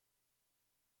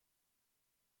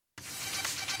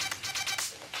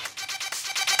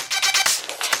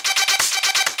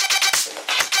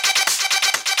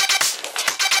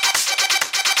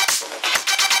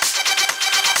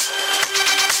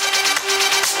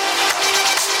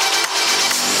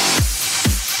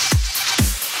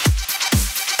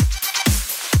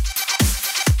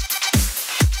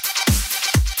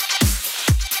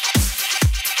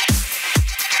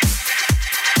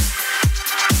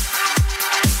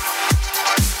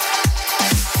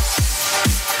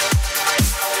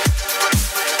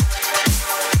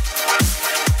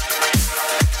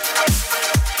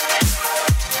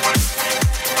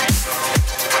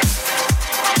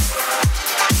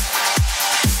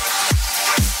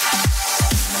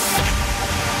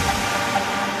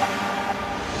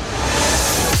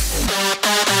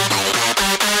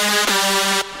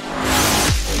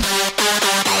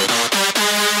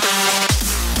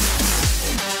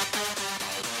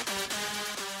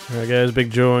All right, guys,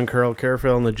 Big Joe and Carl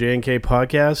Carefell on the J&K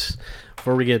podcast.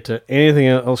 Before we get to anything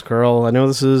else, Carl, I know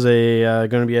this is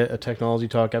going to be a technology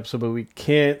talk episode, but we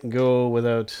can't go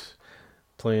without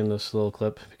playing this little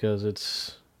clip because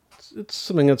it's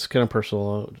something that's kind of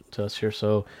personal to us here.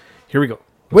 So here we go.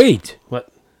 Wait.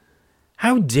 What?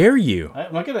 How dare you?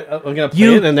 I'm gonna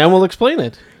play it and then we'll explain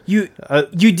it. You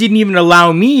didn't even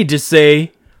allow me to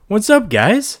say, "What's up,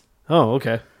 guys?" Oh,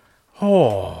 okay.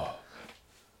 Oh.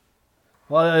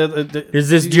 Well, Is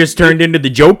this just turned into the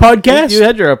Joe podcast? You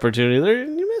had your opportunity there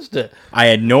and you missed it. I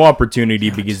had no opportunity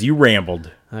because you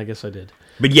rambled. I guess I did.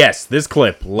 But yes, this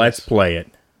clip, let's play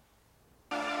it.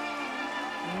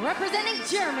 Representing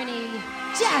Germany,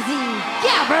 Jazzy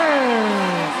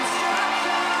Gabbers.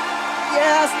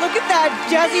 Yes, look at that.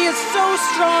 Jazzy is so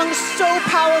strong, so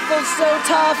powerful, so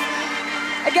tough.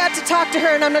 I got to talk to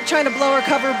her, and I'm not trying to blow her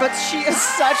cover, but she is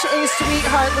such a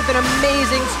sweetheart with an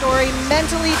amazing story,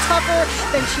 mentally tougher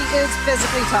than she is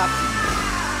physically tough.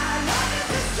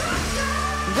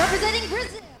 Representing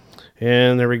Brazil.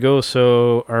 And there we go.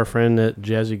 So our friend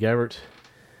Jazzy Gabbert,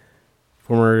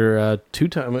 former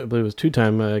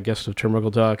two-time guest of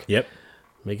Turnbuckle Talk. Yep.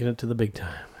 Making it to the big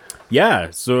time. Yeah,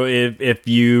 so if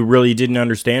you really didn't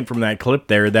understand from that clip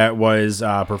there, that was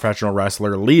professional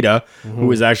wrestler Lita, who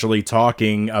was actually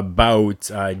talking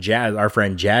about our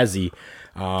friend Jazzy.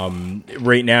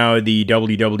 Right now, the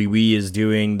WWE is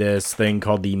doing this thing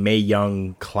called the Mae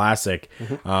Young Classic.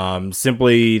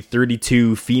 Simply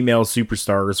 32 female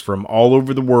superstars from all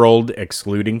over the world,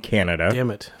 excluding Canada.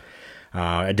 Damn it.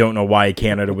 I don't know why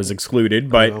Canada was excluded,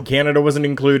 but Canada wasn't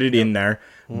included in there.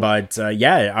 But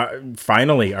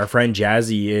finally, our friend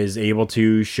Jazzy is able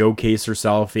to showcase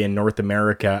herself in North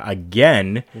America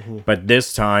again, but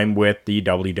this time with the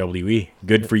WWE.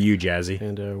 Good for you, Jazzy.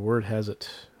 And word has it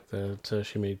that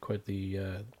she made quite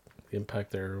the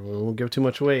impact there. We won't give too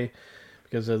much away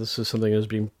because this is something that's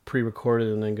being pre-recorded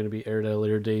and then going to be aired at a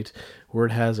later date.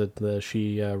 Word has it that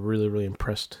she really, really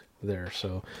impressed there.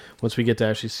 So once we get to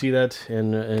actually see that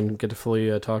and get to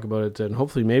fully talk about it, and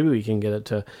hopefully maybe we can get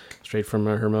it straight from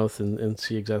her mouth and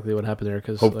see exactly what happened there,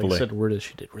 because like I said, word is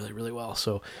she did really, really well.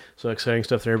 So exciting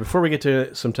stuff there. Before we get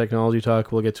to some technology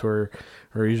talk, we'll get to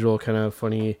our usual kind of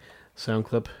funny sound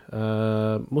clip.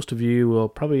 Most of you will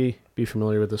probably be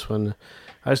familiar with this one.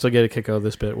 I still get a kick out of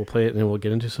this bit. We'll play it and then we'll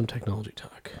get into some technology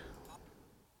talk.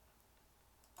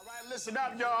 Listen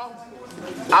up, y'all.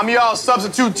 I'm y'all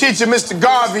substitute teacher, Mr.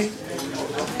 Garvey.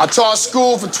 I taught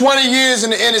school for 20 years in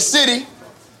the inner city,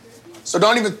 so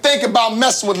don't even think about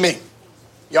messing with me.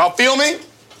 Y'all feel me?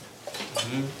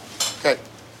 Okay,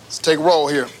 let's take a roll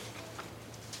here.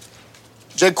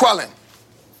 Jay Quellen.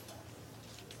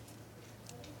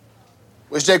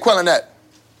 Where's Jay Quellen at?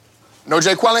 No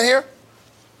Jay Quellen here?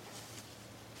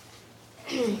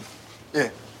 Yeah.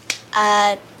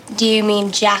 Do you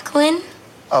mean Jacqueline?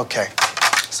 Okay,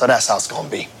 so that's how it's gonna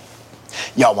be.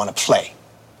 Y'all wanna play?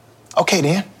 Okay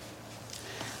then.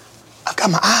 I've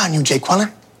got my eye on you, Jay Quellen.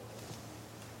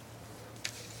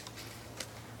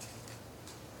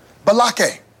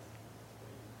 Balake.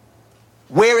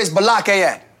 Where is Balake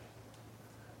at?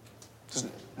 There's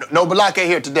no Balake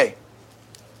here today.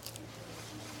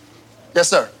 Yes,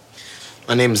 sir.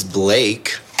 My name's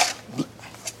Blake.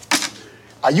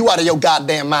 Are you out of your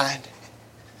goddamn mind?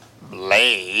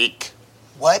 Blake.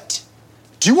 What?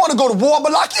 Do you want to go to war,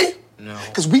 Balaki? No.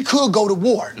 Because we could go to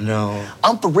war. No.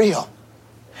 I'm for real.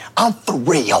 I'm for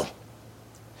real.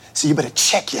 So you better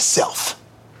check yourself.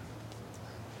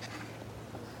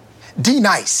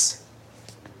 D-Nice.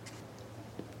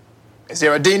 Is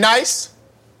there a D-Nice?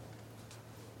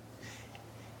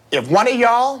 If one of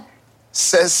y'all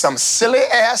says some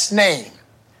silly-ass name,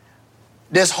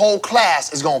 this whole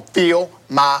class is gonna feel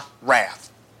my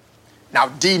wrath. Now,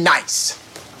 D-Nice.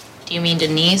 Do you mean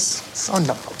Denise? Son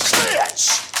of a bitch.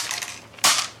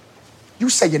 You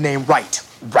say your name right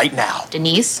now.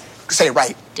 Denise? Say it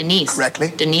right. Denise.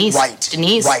 Correctly. Denise. Right.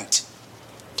 Denise. Right.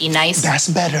 D-Nice. That's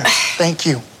better. Thank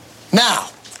you.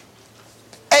 Now,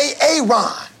 A.A.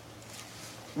 Ron,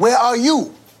 where are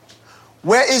you?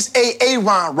 Where is A.A.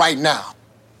 Ron right now?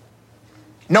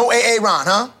 No A.A. Ron,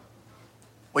 huh?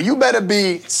 Well, you better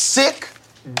be sick,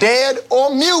 dead,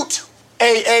 or mute,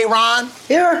 A.A. Ron.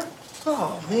 Here?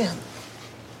 Oh, man.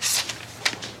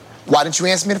 Why didn't you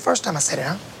answer me the first time I said it,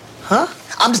 huh?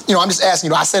 I'm just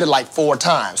asking you. I said it like 4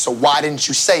 times. So why didn't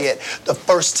you say it the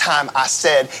first time I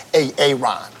said A.A.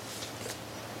 Ron?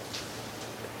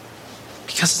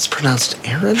 Because it's pronounced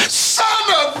Aaron?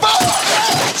 Son of a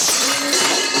bitch!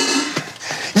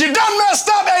 You done messed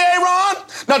up, A.A. Ron.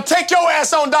 Now take your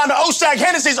ass on down to Oshag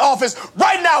Hennessy's office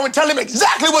right now and tell him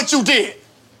exactly what you did.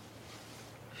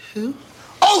 Who?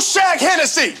 Oshag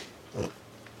Hennessy!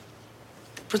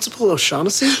 Principal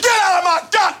O'Shaughnessy? Get out of my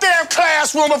goddamn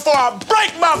classroom before I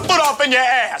break my foot off in your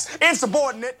ass,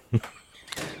 insubordinate!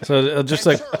 So just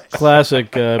a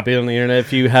classic bit on the internet.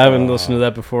 If you haven't listened to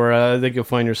that before, I think you'll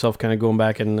find yourself kind of going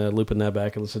back and looping that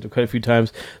back and listening to it quite a few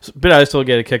times. But I still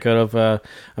get a kick out of,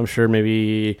 I'm sure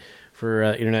maybe for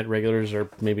internet regulars or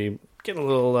maybe getting a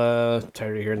little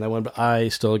tired of hearing that one, but I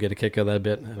still get a kick out of that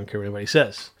bit. I don't care what anybody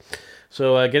says.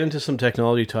 So get into some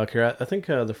technology talk here. I think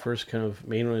the first kind of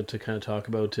main one to kind of talk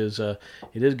about is it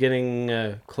is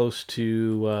getting close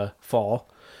to fall.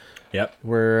 Yep.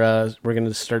 We're going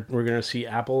to see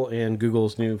Apple and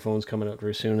Google's new phones coming out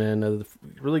very soon, and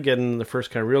really getting the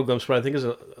first kind of real glimpse, what I think is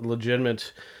a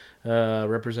legitimate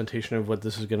representation of what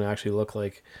this is going to actually look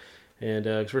like. And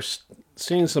cause we're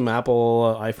seeing some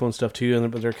Apple iPhone stuff too,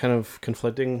 but they're kind of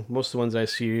conflicting. Most of the ones I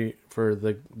see for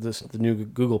the new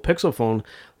Google Pixel phone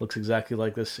looks exactly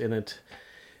like this, and it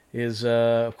is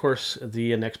of course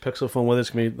the next Pixel phone. Whether it's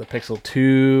going to be the Pixel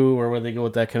 2 or whether they go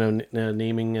with that kind of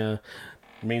naming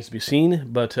remains to be seen.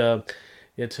 But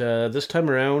it this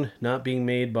time around not being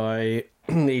made by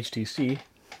HTC.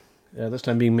 This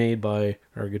time being made by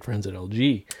our good friends at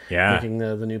LG. Yeah. Making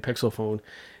the new Pixel phone,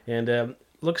 and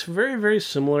looks very, very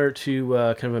similar to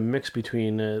kind of a mix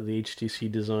between the HTC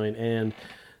design and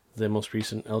the most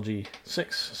recent LG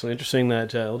 6. So interesting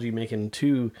that LG making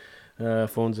two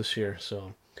phones this year.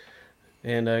 So,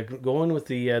 and going with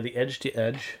the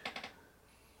edge-to-edge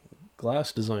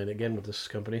glass design again with this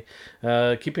company,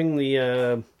 keeping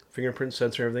the fingerprint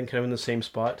sensor, everything kind of in the same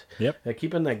spot. Yep.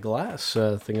 Keeping that glass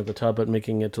thing at the top, but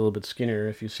making it a little bit skinnier.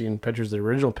 If you've seen pictures of the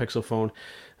original Pixel phone,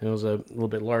 it was a little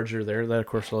bit larger there. That, of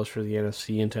course, allows for the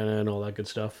NFC antenna and all that good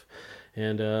stuff.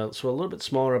 And so a little bit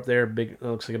smaller up there. Big,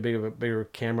 looks like a bigger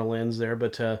camera lens there,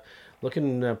 but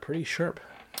looking pretty sharp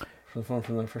for the phone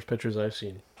from the first pictures I've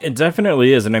seen. It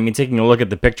definitely is, and I mean, taking a look at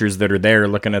the pictures that are there,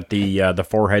 looking at the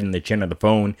forehead and the chin of the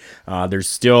phone, there's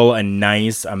still a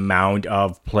nice amount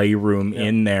of playroom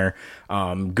in there.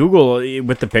 Google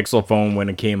with the Pixel phone when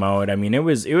it came out, I mean, it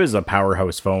was a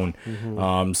powerhouse phone.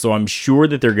 Mm-hmm. So I'm sure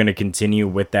that they're going to continue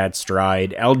with that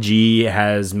stride. LG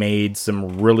has made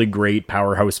some really great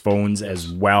powerhouse phones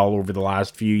as well over the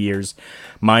last few years.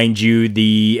 Mind you,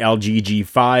 the LG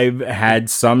G5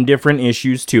 had some different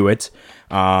issues to it.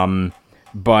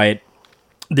 But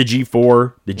the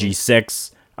G4, the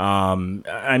G6,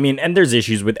 I mean, and there's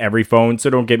issues with every phone, so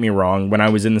don't get me wrong. When I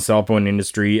was in the cell phone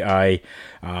industry, I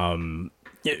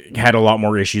had a lot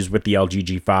more issues with the LG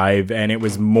G5, and it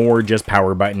was more just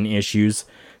power button issues.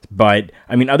 But,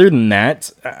 I mean, other than that,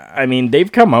 I mean,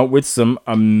 they've come out with some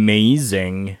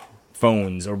amazing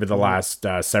phones over the last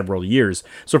several years.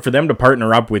 So for them to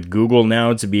partner up with Google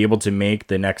now to be able to make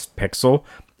the next Pixel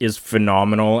is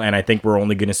phenomenal, and I think we're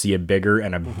only going to see a bigger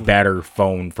and a better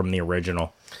phone from the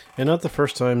original. And not the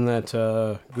first time that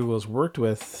Google has worked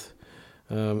with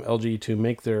LG to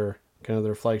make their kind of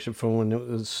their flagship phone. When it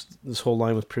was, this whole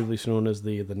line was previously known as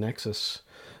the Nexus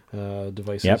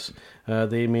devices.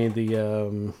 Yep. They made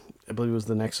the I believe it was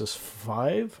the Nexus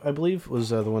 5. I believe was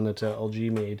the one that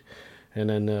LG made,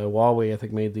 and then Huawei I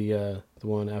think made the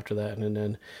one after that, and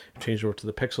then changed over to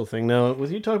the Pixel thing. Now,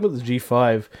 with you talking about the G5,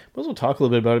 might as well talk a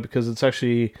little bit about it because it's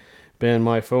actually been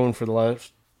my phone for the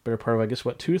last better part of, I guess,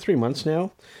 2 or 3 months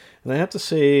now. And I have to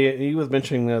say, you was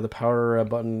mentioning the power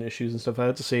button issues and stuff. I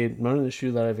have to say, not an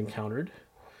issue that I've encountered.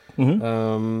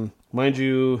 Mm-hmm. Mind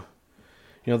you,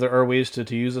 there are ways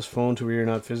to use this phone to where you're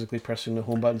not physically pressing the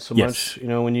home button so much.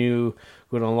 When you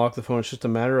go to unlock the phone, it's just a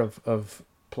matter of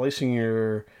placing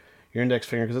your index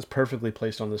finger, because it's perfectly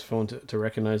placed on this phone to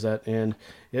recognize that, and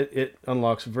it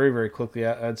unlocks very, very quickly.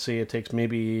 I'd say it takes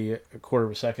maybe a quarter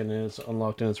of a second, and it's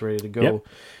unlocked and it's ready to go. Yep.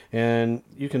 And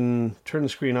you can turn the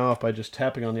screen off by just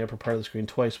tapping on the upper part of the screen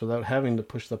twice without having to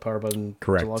push the power button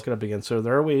Correct. to lock it up again. So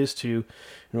there are ways to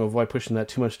avoid pushing that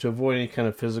too much, to avoid any kind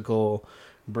of physical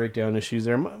breakdown issues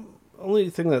there. Only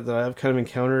thing that I've kind of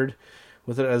encountered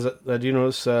with it, as I do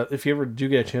notice, if you ever do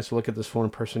get a chance to look at this phone in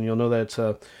person, you'll know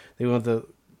that they went the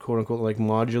quote-unquote like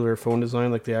modular phone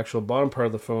design, like the actual bottom part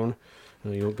of the phone.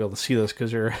 You won't be able to see this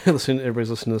because you're everybody's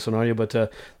listening to this on audio, but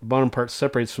the bottom part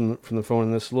separates from the phone,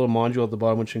 and this little module at the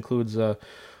bottom, which includes the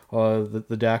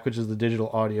DAC, which is the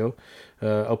digital audio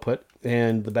output,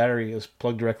 and the battery is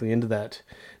plugged directly into that.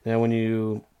 Now, when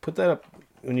you put that up,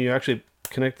 when you actually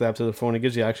connect that to the phone, it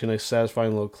gives you actually a nice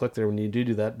satisfying little click there when you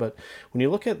do that. But when you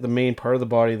look at the main part of the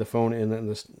body of the phone and then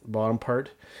this bottom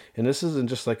part, and this isn't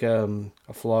just like a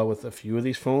flaw with a few of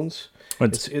these phones,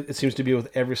 it seems to be with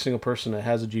every single person that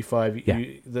has a G5.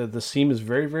 Yeah. The seam is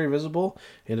very, very visible,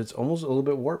 and it's almost a little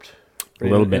bit warped. Right?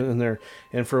 A little bit in there.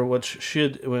 And for what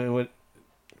should,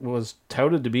 was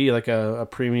touted to be like a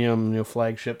premium,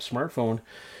 flagship smartphone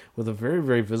with a very,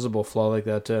 very visible flaw like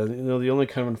that. The only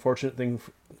kind of unfortunate thing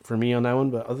for me on that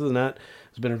one, but other than that,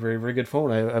 it's been a very, very good phone.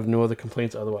 I have no other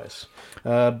complaints otherwise.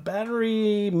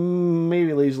 Battery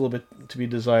maybe leaves a little bit to be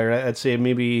desired. I'd say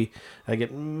maybe I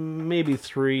get maybe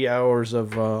 3 hours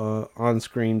of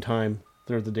on-screen time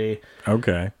throughout the day.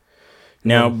 Okay.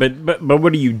 Now, but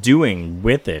what are you doing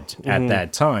with it at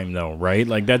that time, though, right?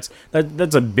 Like that's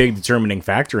a big determining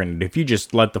factor in it. If you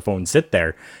just let the phone sit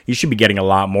there, you should be getting a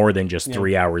lot more than just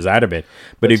 3 hours out of it.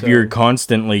 But if you're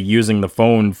constantly using the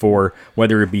phone for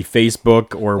whether it be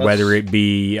Facebook or whether it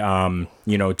be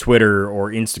Twitter or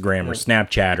Instagram or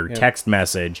Snapchat or text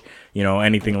message,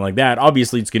 anything like that,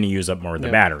 obviously it's going to use up more of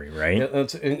the battery, right? Yeah,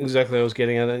 that's exactly what I was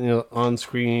getting at.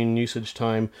 On-screen usage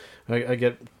time, I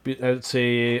get, I'd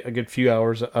say, a good few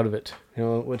hours out of it.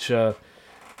 Which the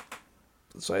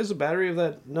size of battery of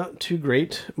that, not too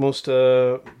great. Most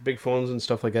big phones and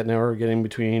stuff like that now are getting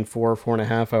between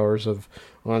 4.5 hours of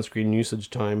on-screen usage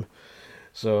time.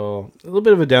 So a little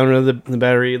bit of a downer. The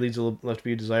battery leaves a little left to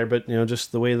be desired, but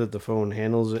just the way that the phone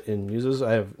handles it and uses,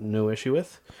 I have no issue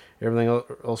with. Everything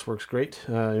else works great.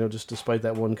 Just despite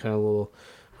that one kind of little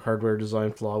hardware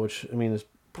design flaw, which is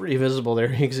pretty visible there,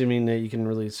 because you can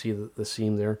really see the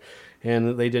seam there,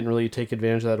 and they didn't really take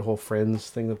advantage of that whole friends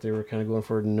thing that they were kind of going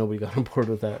for, and nobody got on board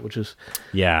with that, which is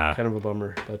kind of a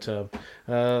bummer. But for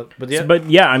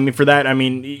that,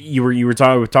 you were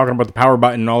talking about the power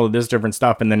button and all of this different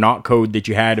stuff, and the not code that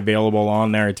you had available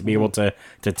on there to be able to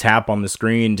tap on the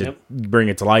screen to bring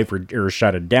it to life or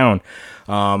shut it down.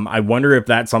 I wonder if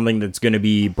that's something that's going to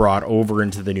be brought over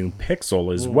into the new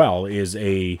Pixel as well, is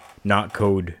a not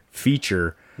code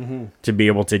feature to be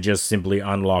able to just simply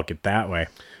unlock it that way.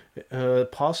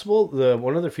 Possible. The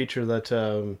one other feature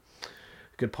that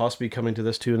could possibly come into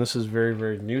this too, and this is very,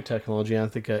 very new technology. I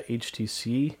think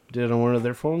HTC did it on one of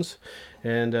their phones,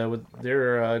 and what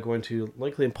they're going to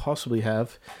likely and possibly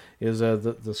have is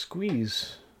the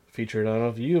squeeze feature. And I don't know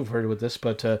if you've heard of this,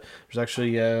 but there's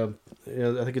actually I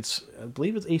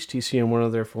believe it's HTC on one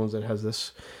of their phones that has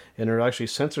this, and there are actually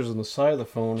sensors on the side of the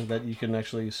phone that you can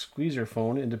actually squeeze your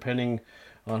phone, and depending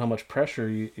on how much pressure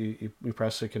you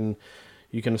press, you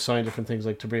can assign different things,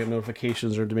 like to bring up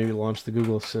notifications or to maybe launch the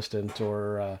Google Assistant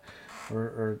or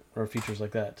features like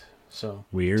that. So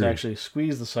weird. To actually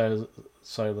squeeze the side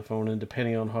of the phone, and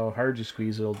depending on how hard you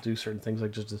squeeze, it'll do certain things, like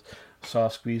just a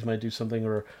soft squeeze might do something,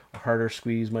 or a harder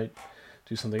squeeze might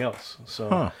do something else.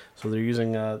 So they're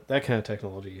using that kind of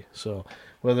technology. So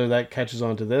whether that catches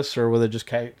on to this, or whether it just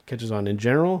catches on in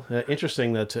general,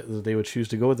 interesting that they would choose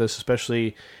to go with this,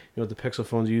 especially the Pixel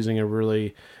phone's using a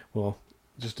really,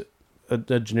 just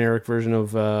a generic version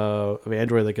of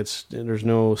Android. Like there's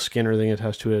no skin or anything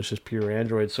attached to it. It's just pure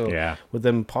Android. So with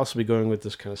them possibly going with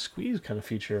this kind of squeeze kind of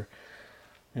feature,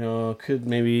 this could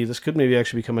maybe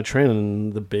actually become a trend in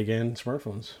the big end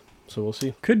smartphones. So we'll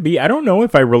see. Could be. I don't know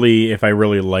if I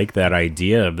really like that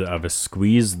idea of a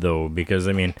squeeze, though, because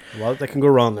a lot that can go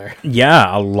wrong there.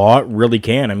 Yeah, a lot really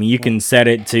can. You can set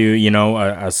it to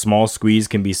a small squeeze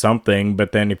can be something,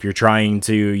 but then if you're trying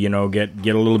to get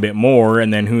a little bit more,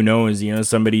 and then who knows,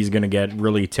 somebody's gonna get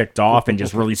really ticked off and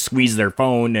just really squeeze their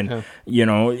phone, and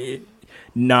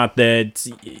not that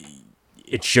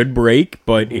it should break,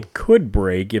 but it could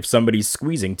break if somebody's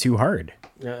squeezing too hard.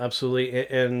 Yeah, absolutely,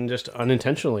 and just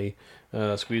unintentionally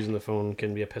squeezing the phone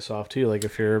can be a piss off too. Like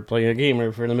if you're playing a game, or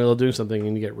if you're in the middle of doing something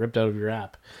and you get ripped out of your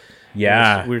app.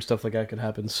 Yeah, weird stuff like that could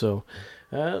happen. So,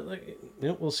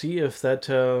 we'll see if that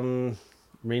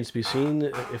remains to be seen.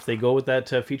 If they go with that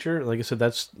feature, like I said,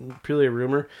 that's purely a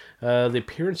rumor. The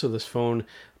appearance of this phone,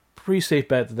 pretty safe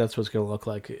bet that that's what it's going to look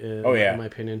like. In my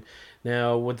opinion.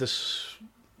 Now, what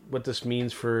this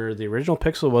means for the original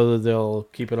Pixel, whether they'll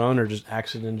keep it on or just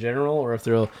axe it in general, or if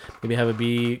they'll maybe have it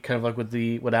be kind of like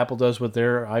what Apple does with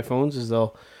their iPhones, is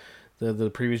the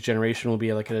previous generation will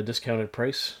be like at a discounted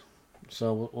price.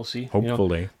 So we'll see.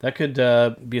 Hopefully. That could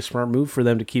be a smart move for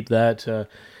them to keep that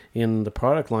in the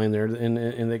product line there,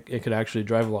 and it could actually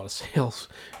drive a lot of sales.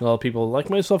 A lot of people, like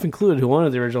myself included, who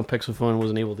wanted the original Pixel phone,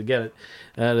 wasn't able to get it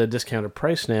at a discounted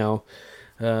price now.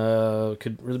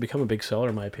 Could really become a big seller,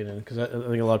 in my opinion, because I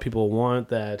think a lot of people want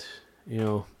that,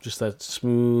 just that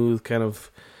smooth kind of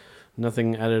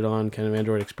nothing added on kind of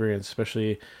Android experience.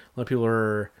 Especially a lot of people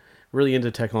are really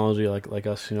into technology, like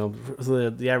us.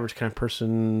 The average kind of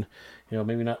person,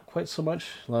 maybe not quite so much.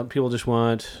 A lot of people just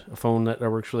want a phone that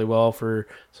works really well for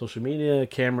social media,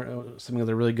 camera, something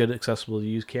that's really good, accessible to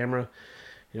use camera.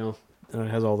 it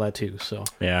has all that too. So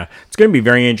yeah, it's going to be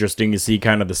very interesting to see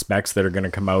kind of the specs that are going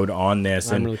to come out on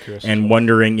this, I'm really curious and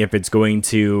wondering if it's going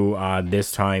to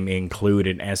this time include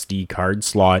an SD card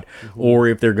slot, or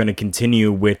if they're going to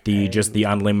continue with just the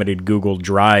unlimited Google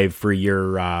Drive for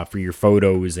your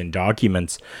photos and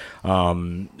documents.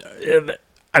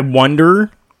 I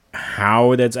wonder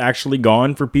how that's actually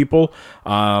gone for people.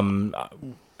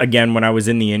 Again, when I was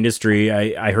in the industry,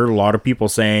 I heard a lot of people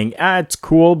saying, it's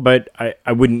cool, but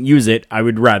I wouldn't use it. I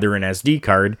would rather an SD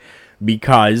card,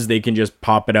 because they can just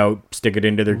pop it out, stick it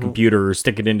into their computer, or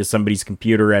stick it into somebody's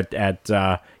computer at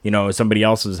somebody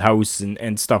else's house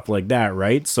and stuff like that,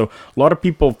 right? So a lot of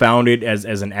people found it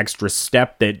as an extra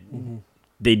step that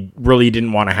they really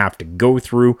didn't want to have to go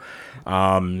through.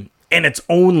 And it's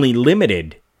only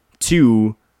limited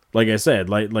to, like I said,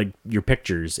 like your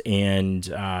pictures and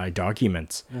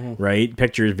documents, right?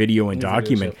 Pictures, video, and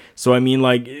document. So I mean,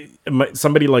 like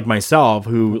somebody like myself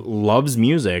who loves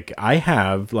music, I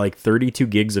have like 32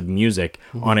 gigs of music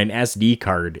on an SD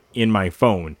card in my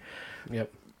phone.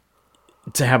 Yep.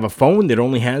 To have a phone that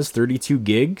only has 32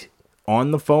 gig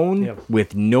on the phone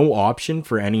with no option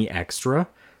for any extra,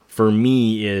 for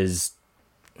me is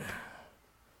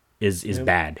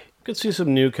bad. Could see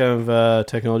some new kind of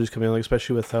technologies coming out, like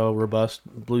especially with how robust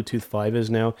Bluetooth 5 is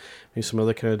now. Maybe some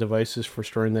other kind of devices for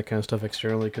storing that kind of stuff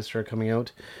externally could start coming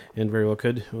out, and very well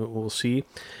could. We'll see.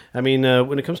 I mean,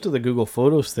 when it comes to the Google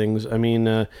Photos things, I mean,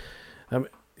 it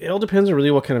all depends on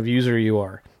really what kind of user you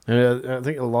are. And I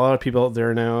think a lot of people out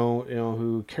there now,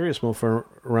 who carry a smartphone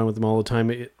around with them all the time,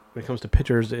 when it comes to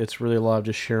pictures, it's really a lot of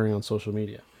just sharing on social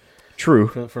media. True.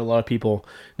 For a lot of people.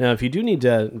 Now, if you do need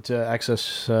to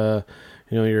access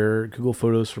your Google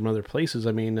Photos from other places,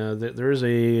 I mean, there is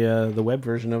the web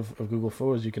version of Google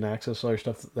Photos. You can access all your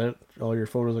stuff, all your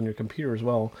photos on your computer as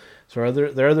well. So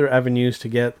there are other avenues to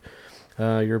get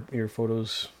your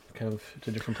photos kind of to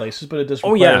different places, but it does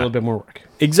require a little bit more work.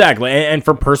 Exactly, and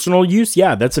for personal use,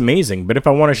 that's amazing. But if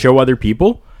I want to show other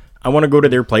people, I want to go to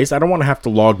their place. I don't want to have to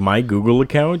log my Google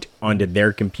account onto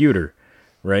their computer,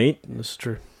 right? That's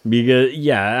true. Because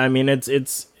I mean it's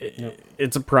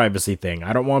a privacy thing.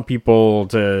 I don't want people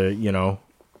to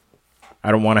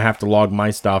I don't want to have to log my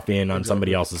stuff in on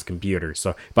somebody else's computer.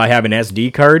 So if I have an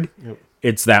SD card,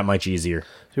 it's that much easier.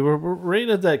 So we're right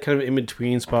at that kind of in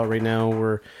between spot right now,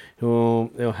 where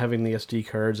having the SD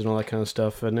cards and all that kind of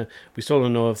stuff, and we still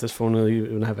don't know if this phone will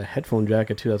even have a headphone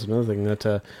jacket too. That's another thing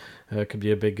that could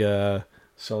be a big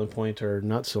selling point or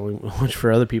not selling much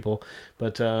for other people.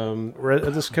 But we're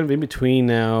at this kind of in between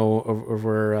now of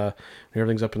where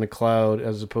everything's up in the cloud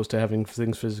as opposed to having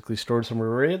things physically stored somewhere.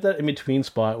 We're right at that in between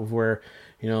spot of where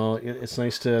it's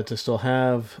nice to still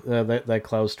have that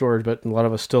cloud storage, but a lot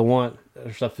of us still want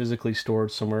our stuff physically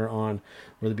stored somewhere on,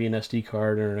 whether it be an SD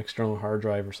card or an external hard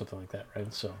drive or something like that,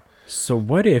 right? So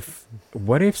what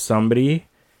if somebody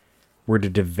were to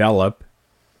develop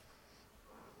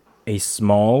a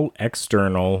small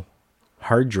external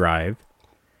hard drive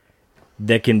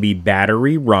that can be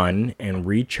battery run and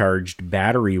recharged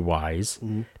battery wise,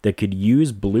 that could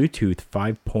use Bluetooth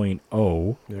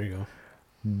 5.0. There you go.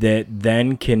 That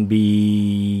then can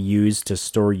be used to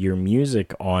store your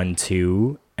music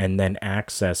onto and then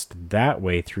accessed that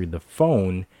way through the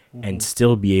phone, and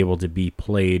still be able to be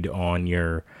played on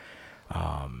your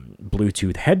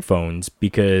Bluetooth headphones,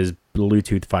 because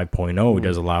Bluetooth 5.0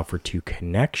 does allow for 2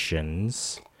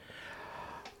 connections.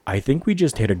 I think we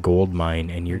just hit a gold mine,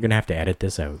 and you're going to have to edit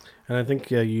this out. And I think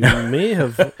you may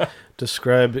have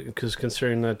described, because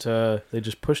considering that they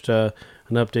just pushed an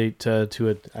update to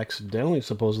it accidentally,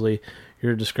 supposedly,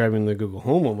 you're describing the Google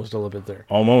Home almost a little bit there.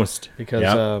 Almost.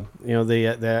 Because, they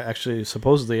actually,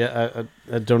 supposedly, I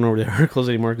don't know the articles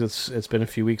anymore, because it's been a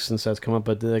few weeks since that's come up,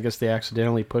 but I guess they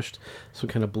accidentally pushed some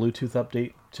kind of Bluetooth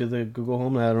update to the Google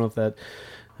Home. I don't know if that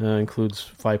includes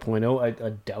 5.0. I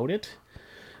doubt it.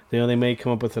 They may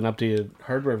come up with an updated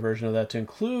hardware version of that to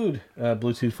include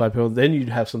Bluetooth 5.0. Then you'd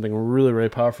have something really, really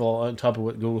powerful on top of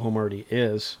what Google Home already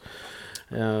is.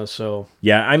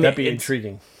 That'd be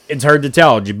intriguing. It's hard to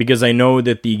tell, because I know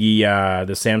that the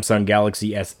Samsung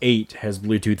Galaxy S8 has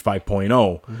Bluetooth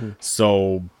 5.0.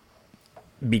 So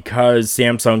because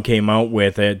Samsung came out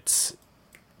with it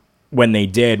when they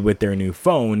did with their new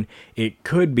phone, it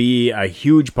could be a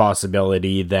huge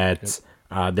possibility that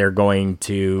they're going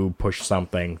to push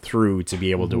something through to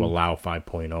be able to allow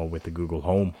 5.0 with the Google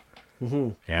Home.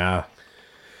 Yeah.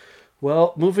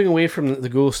 Well, moving away from the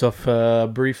Google stuff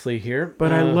briefly here,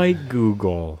 but I like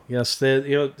Google. Yes,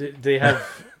 they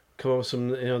have come up with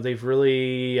some. They've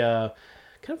really kind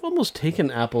of almost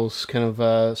taken Apple's kind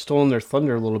of stolen their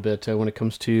thunder a little bit when it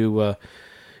comes to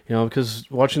because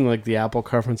watching like the Apple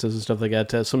conferences and stuff like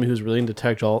that, as somebody who's really into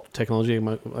technology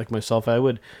like myself, I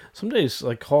would some days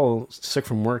like call sick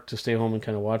from work to stay home and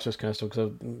kind of watch this kind of stuff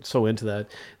because I'm so into that.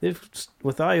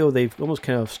 With IO, they've almost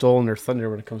kind of stolen their thunder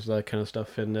when it comes to that kind of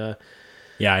stuff. And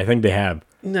yeah, I think they have.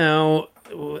 Now,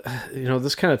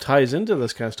 this kind of ties into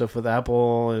this kind of stuff with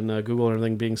Apple and Google and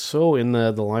everything being so in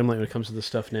the limelight when it comes to this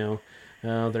stuff now.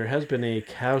 There has been a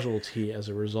casualty as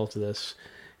a result of this.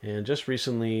 And just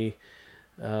recently,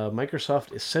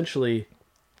 Microsoft essentially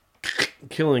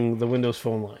killing the Windows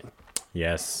Phone line.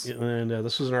 Yes. And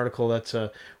this was an article that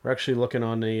we're actually looking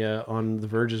on The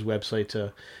Verge's website.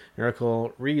 An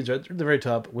article reads right at the very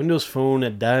top, Windows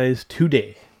Phone dies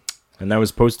today. And that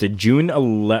was posted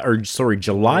July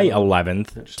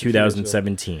 11th,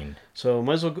 2017. So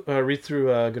might as well read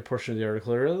through a good portion of the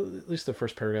article, or at least the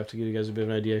first paragraph to give you guys a bit of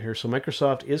an idea here. So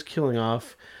Microsoft is killing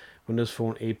off Windows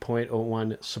Phone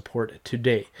 8.01 support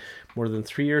today. More than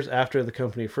 3 years after the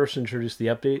company first introduced the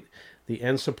update, the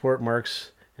end support marks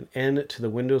an end to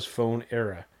the Windows Phone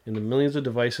era. In the millions of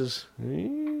devices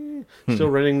still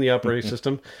running the operating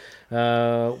system,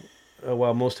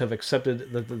 while most have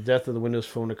accepted that the death of the Windows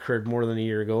Phone occurred more than a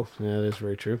year ago. Yeah, that is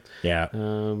very true. Yeah.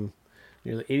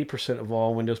 Nearly 80% of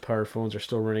all Windows-powered phones are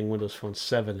still running Windows Phone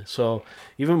 7. So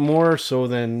even more so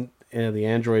than the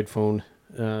Android phone,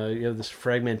 you have this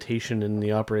fragmentation in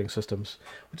the operating systems,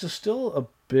 which is still a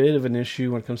bit of an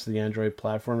issue when it comes to the Android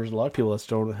platform. There's a lot of people that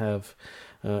don't have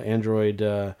Android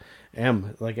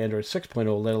M, like Android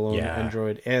 6.0, let alone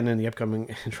Android N and the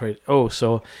upcoming Android O.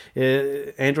 So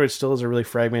Android still is a really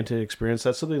fragmented experience.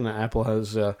 That's something that Apple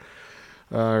has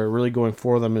really going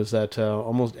for them, is that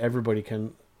almost everybody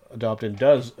can adopt and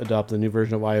does adopt the new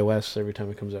version of iOS every time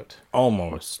it comes out.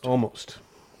 Almost.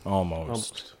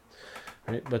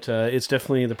 Right, but it's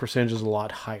definitely, the percentage is a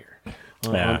lot higher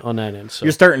on that end. So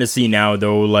you're starting to see now,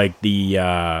 though, like the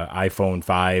iPhone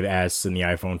 5S and the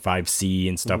iPhone 5C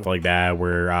and stuff like that,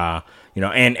 where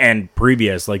and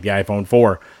previous, like the iPhone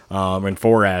 4 and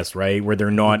 4S, right, where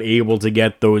they're not able to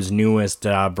get those newest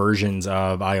versions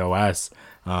of iOS.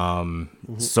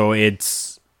 So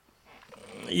it's,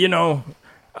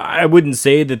 I wouldn't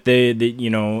say that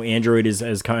Android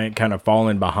has kind of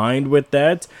fallen behind with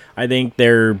that. I think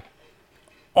they're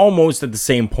almost at the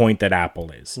same point that Apple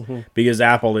is, because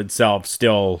Apple itself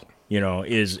still,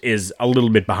 is a little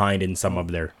bit behind in some of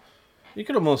their. You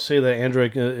could almost say that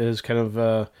Android is kind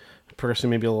of progressing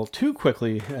maybe a little too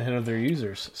quickly ahead of their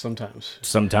users sometimes.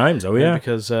 Sometimes, oh yeah,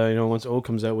 because once O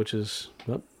comes out, which is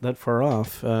not that far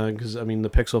off, because the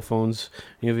Pixel phones,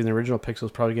 even the original Pixel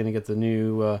is probably going to get the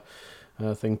new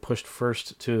thing pushed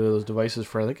first to those devices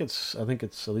for I think it's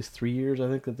at least 3 years. I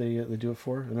think that they do it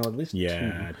for. I know at least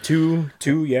two.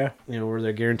 Yeah. Where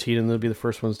they're guaranteed, and they'll be the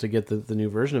first ones to get the new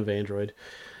version of Android.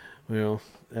 But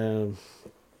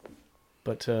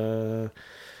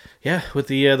with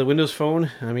the Windows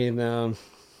Phone,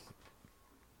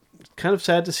 kind of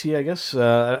sad to see. I guess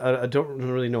I don't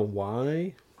really know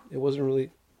why it wasn't really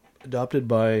adopted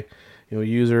by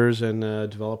users and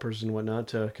developers and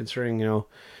whatnot. Considering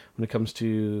when it comes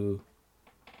to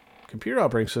computer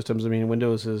operating systems,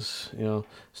 Windows is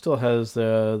still has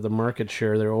the market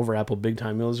share. They're over Apple big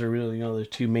time. Those are really the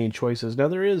two main choices. Now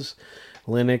there is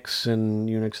Linux and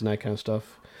Unix and that kind of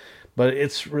stuff, but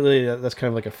it's really that's kind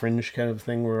of like a fringe kind of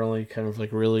thing. We're only kind of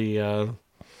like really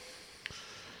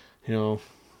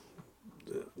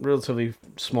relatively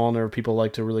small number of people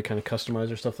like to really kind of customize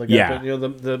their stuff like that.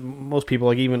 But the most people,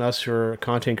 like even us who are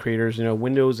content creators,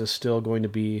 Windows is still going to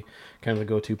be kind of the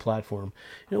go-to platform.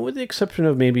 With the exception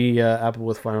of maybe Apple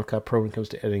with Final Cut Pro when it comes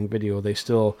to editing video, they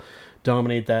still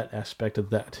dominate that aspect of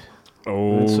that.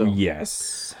 Oh,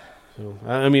 yes. So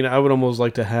I would almost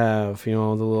like to have the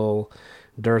little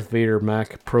Darth Vader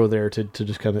Mac Pro there to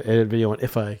just kind of edit video on,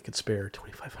 if I could spare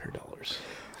 $2,500.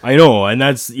 I know, and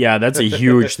that's a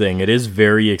huge thing. It is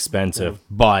very expensive,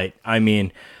 but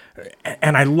and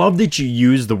I love that you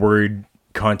use the word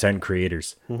content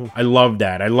creators. I love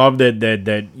that. I love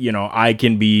that I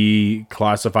can be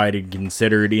classified and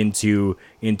considered into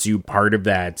part of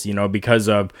that, because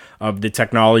of the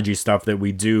technology stuff that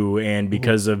we do, and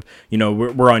because of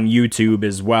we're on YouTube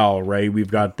as well, right? We've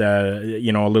got the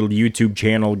a little YouTube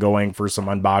channel going for some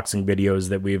unboxing videos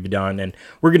that we've done, and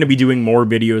we're going to be doing more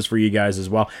videos for you guys as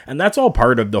well, and that's all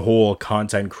part of the whole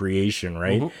content creation,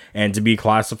 right? And to be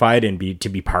classified and to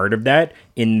be part of that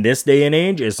in this day and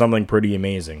age is something pretty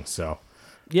amazing. So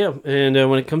and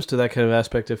when it comes to that kind of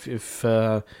aspect, if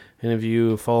any of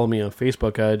you follow me on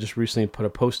Facebook, I just recently put a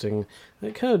posting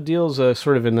that kind of deals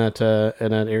sort of in that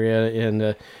area,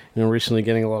 and recently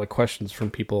getting a lot of questions from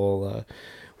people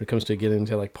it comes to getting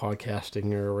into like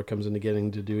podcasting, or when it comes into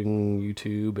getting to doing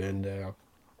YouTube and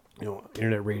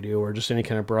internet radio, or just any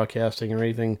kind of broadcasting or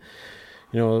anything,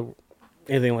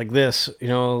 anything like this,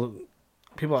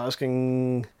 people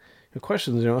asking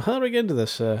questions, how do I get into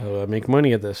this? How do I make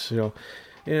money at this?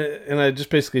 And I just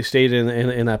basically stated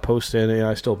in that post, and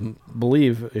I still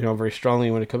believe, very strongly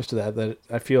when it comes to that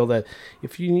I feel that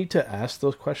if you need to ask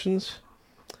those questions,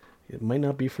 it might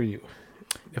not be for you.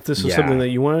 If this is something that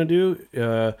you want to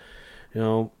do,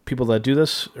 people that do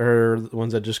this are the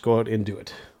ones that just go out and do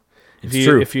it.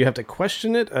 If you have to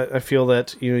question it, I feel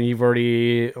that you've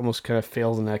already almost kind of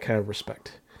failed in that kind of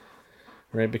respect,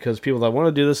 right? Because people that want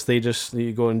to do this,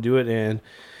 you go and do it, and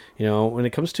when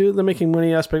it comes to the making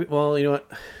money aspect, well, you know what?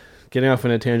 Getting off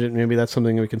on a tangent, maybe that's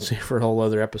something we can save for a whole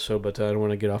other episode. But I don't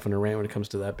want to get off on a rant when it comes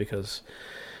to that, because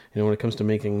when it comes to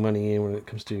making money, and when it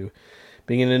comes to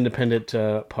being an independent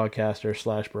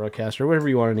podcaster / broadcaster, whatever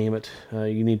you want to name it,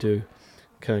 you need to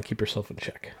kind of keep yourself in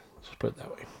check. Let's put it that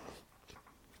way.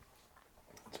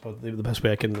 It's probably the best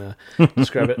way I can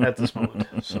describe it at this moment.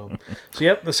 So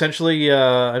yep, essentially,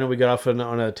 I know we got off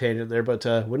on a tangent there, but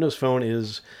Windows Phone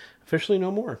is officially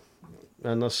no more.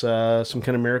 Unless some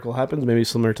kind of miracle happens, maybe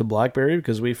similar to BlackBerry,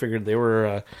 because we figured they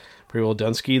were pretty well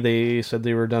Dunsky. They said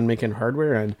they were done making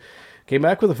hardware and came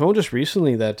back with a phone just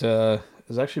recently that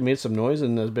has actually made some noise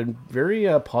and has been very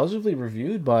positively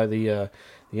reviewed by the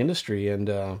industry,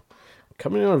 and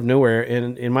coming out of nowhere.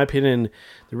 And in my opinion,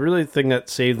 the really thing that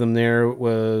saved them there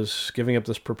was giving up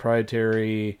this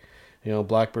proprietary,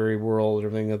 BlackBerry world and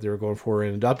everything that they were going for,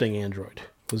 and adopting Android.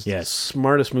 Was the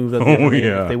smartest move that they ever made.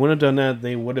 If they wouldn't have done that,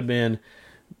 they would have been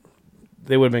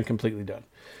completely done.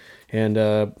 And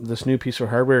this new piece of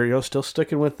hardware, still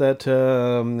sticking with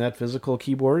that physical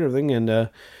keyboard and everything,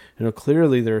 and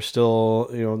clearly there's still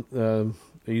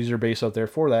a user base out there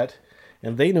for that,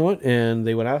 and they know it, and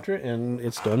they went after it, and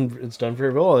it's done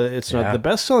very well. It's not the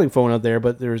best selling phone out there,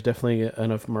 but there's definitely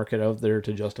enough market out there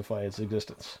to justify its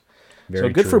existence. Very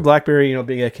so good for BlackBerry,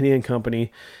 being a Canadian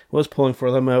company, was pulling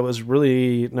for them. I was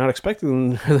really not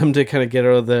expecting them to kind of get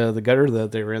out of the gutter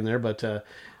that they were in there, but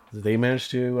they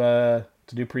managed to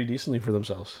do pretty decently for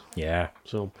themselves. Yeah.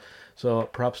 So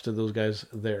props to those guys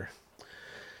there.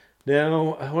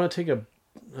 Now, I want to take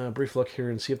a brief look here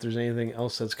and see if there's anything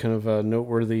else that's kind of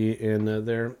noteworthy in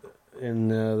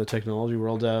the technology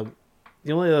world.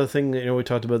 The only other thing, we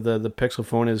talked about the Pixel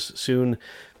phone is soon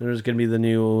there's going to be the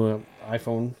new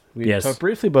iPhone. We talked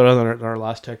briefly about it on our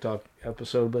last Tech Talk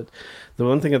episode, but the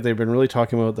one thing that they've been really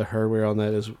talking about the hardware on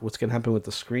that is what's going to happen with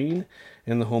the screen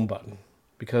and the home button.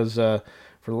 Because for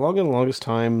the longest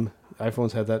time,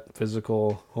 iPhones had that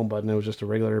physical home button. It was just a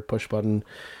regular push button.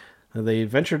 They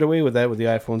ventured away with that with the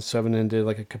iPhone 7 and did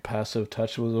like a capacitive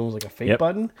touch. It was almost like a fake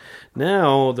button.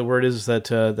 Now, the word is that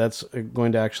that's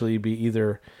going to actually be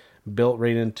either built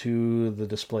right into the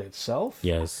display itself.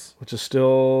 Yes. Which is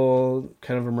still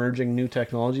kind of emerging new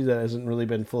technology that hasn't really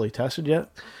been fully tested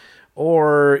yet.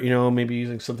 Or, maybe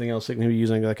using something else, like maybe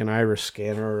using like an iris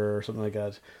scanner or something like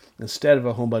that instead of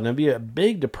a home button. That'd be a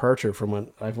big departure from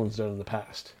what iPhone's done in the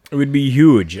past. It would be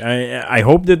huge. I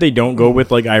hope that they don't go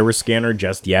with like iris scanner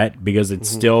just yet, because it's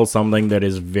still something that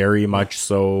is very much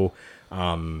so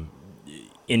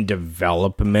in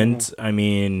development. I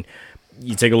mean,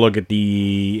 you take a look at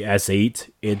the S8,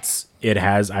 it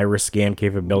has iris scan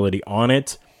capability on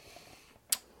it.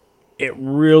 It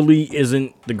really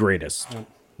isn't the greatest,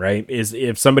 right?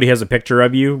 If somebody has a picture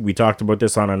of you, we talked about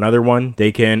this on another one,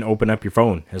 they can open up your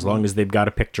phone as long as they've got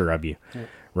a picture of you,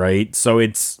 right? So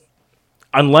it's,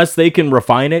 unless they can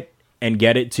refine it and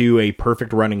get it to a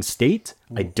perfect running state,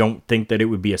 I don't think that it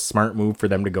would be a smart move for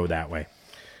them to go that way.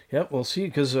 Yep, we'll see,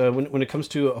 because when it comes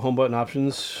to home button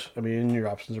options, I mean, your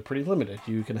options are pretty limited.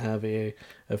 You can have a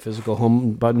physical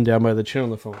home button down by the chin on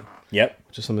the phone. Yep.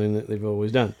 Which is something that they've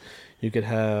always done. You could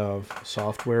have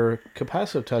software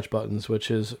capacitive touch buttons,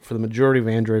 which is for the majority of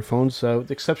Android phones, with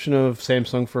the exception of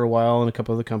Samsung for a while and a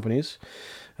couple other companies.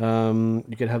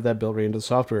 You could have that built right into the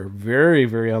software. Very,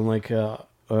 very unlike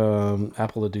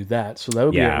Apple to do that. So that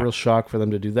would be a real shock for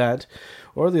them to do that.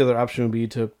 Or the other option would be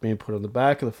to maybe put it on the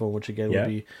back of the phone, which again would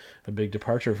be a big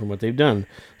departure from what they've done.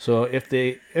 So if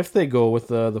they go with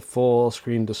the full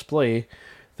screen display,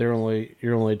 your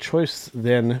only choice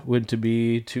then would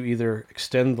be to either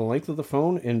extend the length of the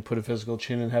phone and put a physical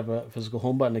chin and have a physical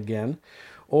home button again,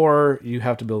 or you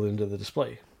have to build it into the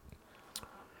display.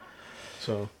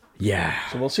 So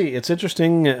so we'll see. It's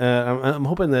interesting. I'm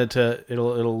hoping that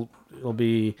it'll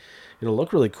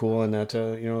look really cool, and that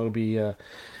it'll be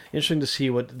interesting to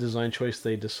see what design choice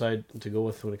they decide to go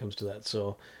with when it comes to that.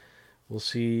 So we'll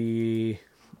see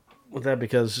with that,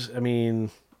 because I mean,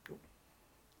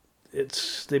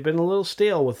 they've been a little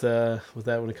stale with that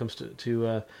when it comes to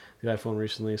the iPhone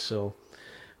recently. So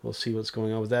we'll see what's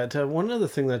going on with that. One other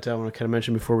thing that I want to kind of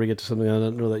mention before we get to something I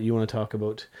don't know that you want to talk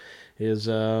about is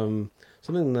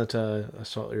something that I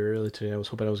saw earlier today. I was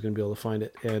hoping I was going to be able to find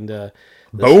it, and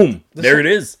Boom! There it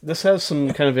is. This has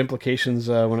some kind of implications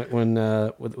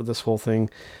with this whole thing,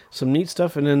 some neat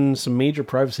stuff, and then some major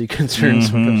privacy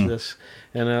concerns when it comes to this.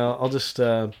 And I'll just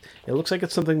it looks like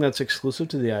it's something that's exclusive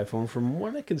to the iPhone, from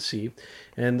what I can see.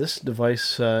 And this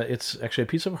device, it's actually a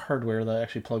piece of hardware that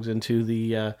actually plugs into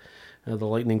the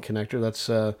Lightning connector. That's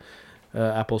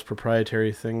Apple's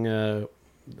proprietary thing.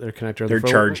 Their connector, their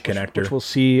charge connector, which we'll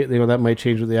see. That might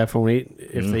change with the iPhone 8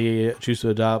 if they choose to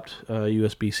adopt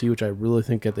USB-C, which I really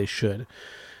think that they should.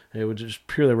 It would just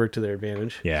purely work to their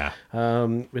advantage. Yeah.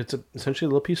 It's essentially a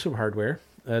little piece of hardware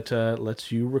that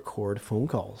lets you record phone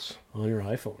calls on your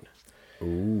iPhone.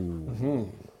 Ooh. Mm-hmm.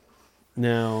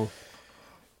 Now,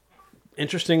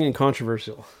 interesting and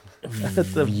controversial at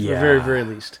the very, very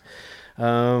least.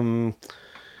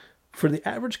 For the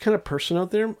average kind of person out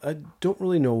there, I don't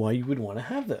really know why you would want to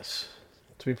have this,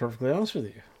 to be perfectly honest with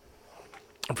you.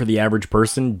 For the average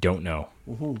person, don't know.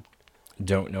 Mm-hmm.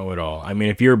 Don't know at all. I mean,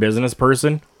 if you're a business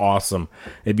person, awesome.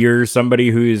 If you're somebody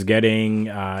who's getting,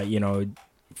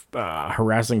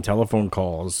 harassing telephone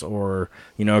calls or,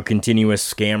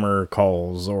 continuous scammer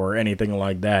calls or anything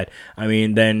like that, I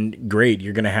mean, then great.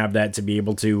 You're going to have that to be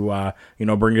able to,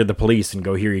 bring to the police and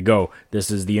go, here you go.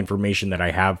 This is the information that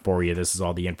I have for you. This is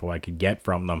all the info I could get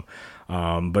from them.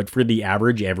 But for the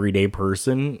average everyday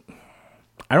person,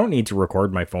 I don't need to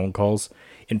record my phone calls.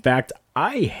 In fact,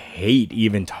 I hate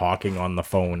even talking on the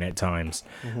phone at times.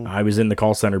 Mm-hmm. I was in the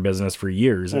call center business for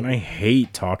years, and I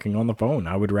hate talking on the phone.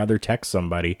 I would rather text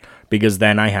somebody because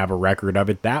then I have a record of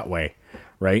it that way,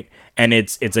 right? And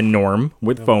it's a norm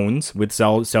with phones, with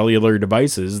cellular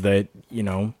devices that,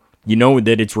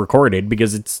 that it's recorded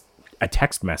because it's a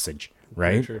text message,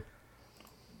 right? Sure.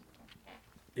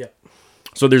 Yeah.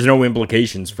 So there's no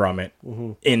implications from it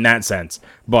in that sense.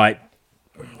 But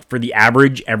for the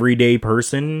average everyday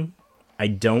person, I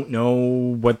don't know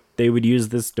what they would use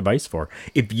this device for.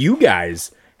 If you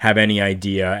guys have any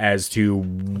idea as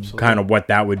to kind of what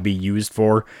that would be used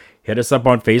for, hit us up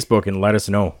on Facebook and let us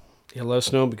know. Yeah, let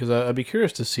us know, because I'd be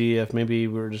curious to see if maybe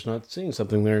we're just not seeing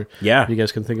something there. Yeah. If you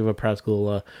guys can think of a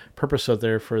practical purpose out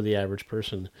there for the average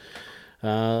person.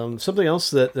 Something else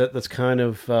that's kind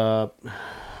of going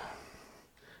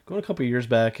a couple of years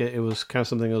back, it was kind of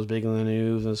something that was big in the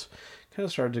news. It's kind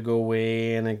of started to go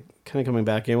away and it kind of coming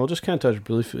back in. We'll just kind of touch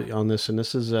briefly on this, and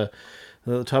this is the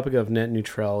topic of net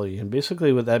neutrality. And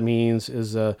basically what that means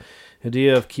is the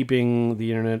idea of keeping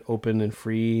the internet open and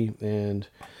free and,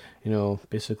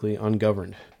 basically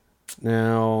ungoverned.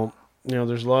 Now,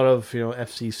 there's a lot of,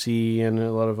 FCC and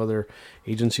a lot of other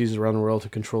agencies around the world to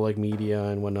control like media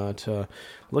and whatnot,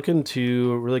 looking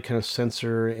to really kind of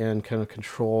censor and kind of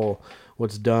control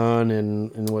what's done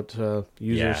and what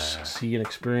users see and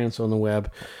experience on the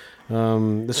web.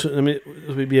 This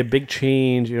would be a big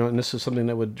change, and this is something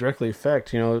that would directly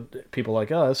affect, people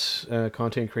like us,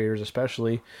 content creators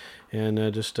especially,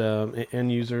 and just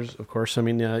end users, of course. I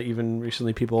mean, even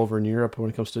recently, people over in Europe,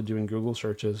 when it comes to doing Google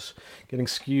searches, getting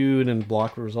skewed and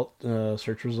blocked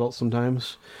search results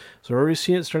sometimes. So we're already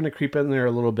seeing it starting to creep in there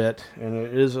a little bit, and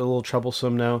it is a little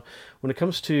troublesome now. When it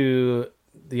comes to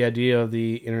the idea of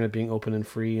the internet being open and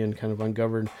free and kind of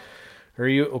ungoverned, are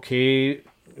you okay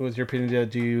with your opinion?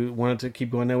 Do you want it to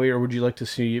keep going that way, or would you like to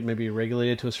see it maybe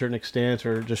regulated to a certain extent,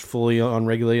 or just fully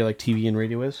unregulated like TV and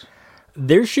radio is?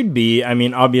 There should be,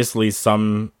 obviously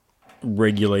some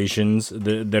regulations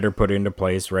that are put into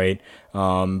place, right?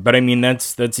 But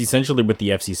that's essentially what the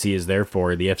FCC is there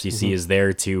for. The FCC is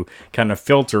there to kind of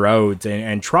filter out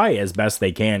and try as best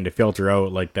they can to filter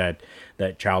out like that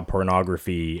child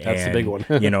pornography. That's the big one.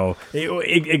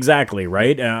 Exactly,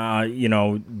 right?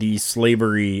 The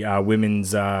slavery, women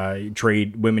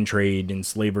trade and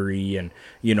slavery, and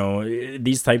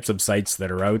these types of sites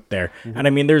that are out there.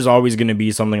 And there's always going to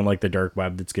be something like the dark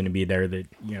web that's going to be there that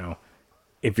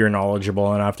if you're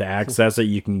knowledgeable enough to access it,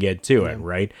 you can get to it,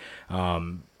 right?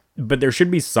 But there should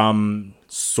be some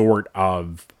sort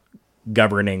of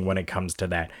governing when it comes to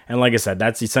that. And like I said,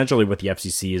 that's essentially what the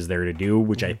FCC is there to do,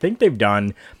 which I think they've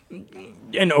done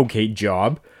an okay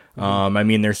job.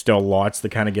 There's still lots that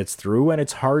kind of gets through, and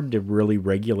it's hard to really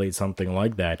regulate something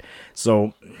like that.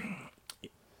 So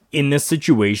in this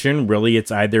situation, really,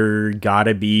 it's either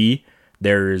gotta be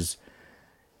there's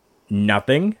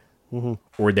nothing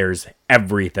or there's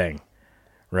everything,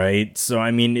 right? So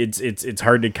it's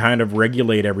hard to kind of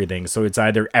regulate everything. So it's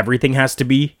either everything has to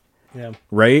be Yeah.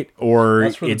 right? Or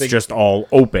That's where the it's big- just all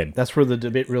open. That's where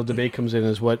the real debate comes in,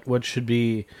 is what should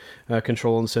be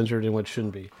controlled and censored and what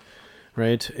shouldn't be,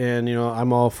 right? And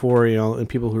I'm all for and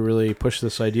people who really push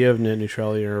this idea of net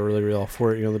neutrality are really all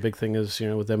for it. The big thing is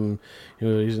with them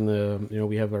using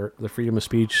we have the freedom of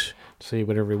speech to say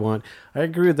whatever we want. I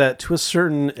agree with that to a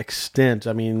certain extent.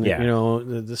 I mean,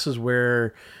 this is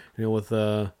where with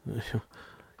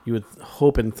you would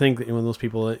hope and think that when those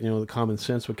people, the common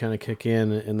sense would kind of kick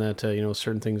in, and that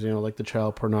certain things, like the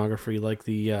child pornography, like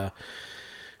the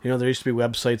there used to be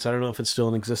websites, I don't know if it's still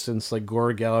in existence, like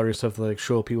gore gallery stuff that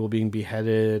show people being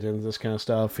beheaded and this kind of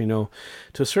stuff. To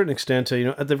a certain extent,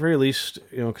 at the very least,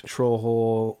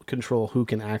 control who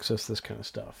can access this kind of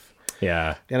stuff.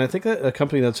 Yeah. And I think that a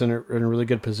company that's in a really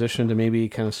good position to maybe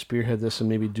kind of spearhead this and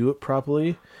maybe do it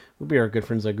properly would be our good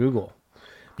friends at Google.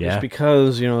 Yeah. It's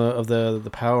because of the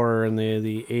power and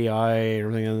the AI and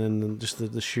everything, and then just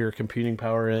the sheer computing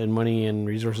power and money and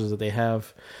resources that they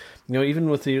have. Even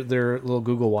with their little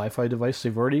Google Wi-Fi device,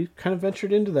 they've already kind of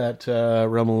ventured into that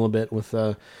realm a little bit with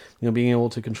being able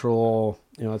to control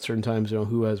at certain times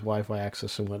who has Wi-Fi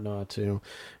access and whatnot.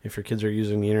 If your kids are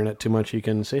using the internet too much, you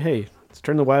can say, hey, let's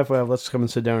turn the Wi-Fi off. Let's come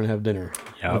and sit down and have dinner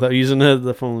without using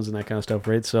the phones and that kind of stuff,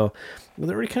 right? So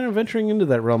they're already kind of venturing into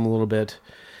that realm a little bit.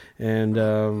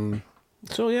 And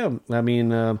so, yeah, I mean,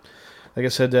 like I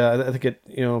said, I think it,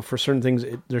 for certain things,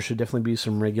 there should definitely be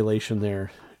some regulation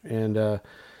there. And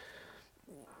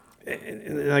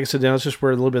like I said, now it's just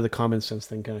where a little bit of the common sense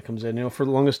thing kind of comes in. For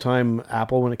the longest time,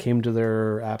 Apple, when it came to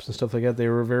their apps and stuff like that, they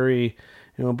were very,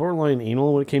 borderline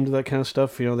anal when it came to that kind of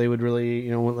stuff. They would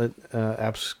really, wouldn't let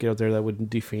apps get out there that would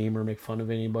defame or make fun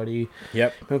of anybody.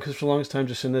 Yep. Because for the longest time,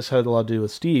 just in this had a lot to do with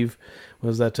Steve,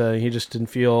 was that he just didn't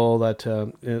feel that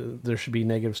there should be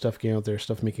negative stuff getting out there,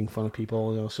 stuff making fun of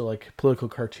people. So like political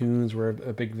cartoons were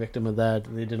a big victim of that.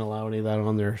 They didn't allow any of that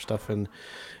on their stuff and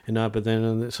not. But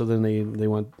then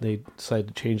they decided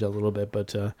to change that a little bit.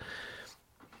 But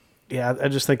yeah, I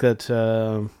just think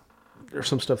that. There's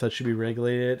some stuff that should be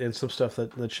regulated and some stuff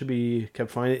that should be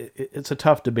kept fine. It's a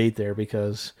tough debate there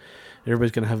because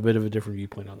everybody's going to have a bit of a different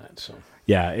viewpoint on that. So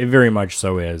yeah, it very much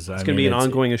so is. It's going to be an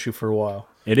ongoing issue for a while.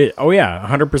 It is. Oh yeah,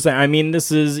 100%. I mean,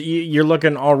 you're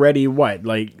looking already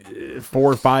like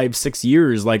 4, 5, 6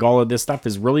 years. Like all of this stuff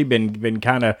has really been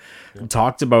kind of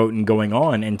talked about and going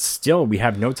on, and still we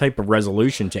have no type of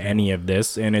resolution to any of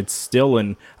this, and it's still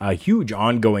a huge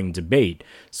ongoing debate.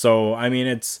 So I mean,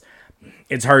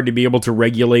 it's hard to be able to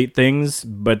regulate things,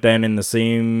 but then in the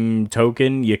same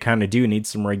token, you kind of do need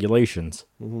some regulations.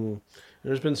 Mm-hmm.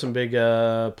 There's been some big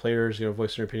players,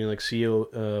 voicing their opinion, like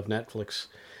CEO of Netflix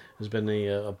has been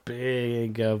a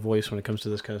big voice when it comes to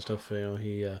this kind of stuff.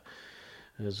 He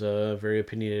is very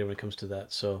opinionated when it comes to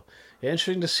that. So yeah,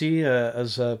 interesting to see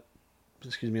as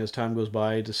time goes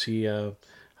by to see how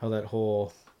that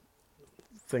whole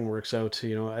thing works out.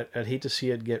 I'd hate to see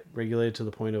it get regulated to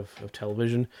the point of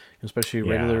television, especially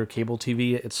regular cable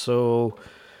TV. It's so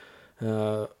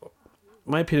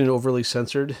my opinion, overly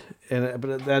censored,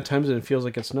 but at times it feels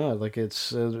like it's not. Like it's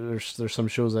there's some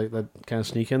shows that kind of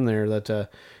sneak in there that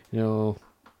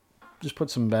just put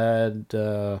some bad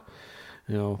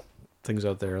things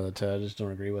out there that I just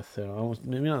don't agree with. Almost,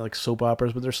 maybe not like soap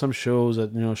operas, but there's some shows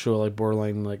that show like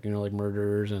borderline like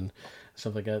murders and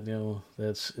stuff like that.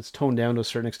 That's it's toned down to a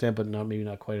certain extent, but maybe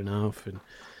not quite enough. And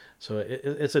so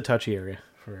it's a touchy area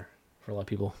for a lot of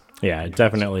people. Yeah,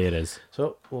 definitely it is.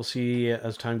 So we'll see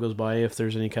as time goes by if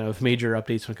there's any kind of major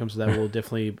updates when it comes to that. We'll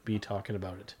definitely be talking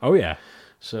about it. Oh yeah.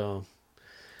 So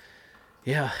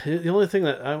yeah, the only thing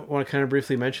that I want to kind of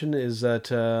briefly mention is that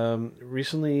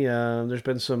recently there's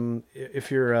been some.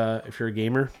 If you're a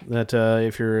gamer,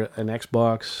 if you're an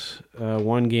Xbox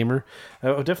One gamer,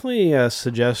 I would definitely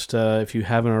suggest if you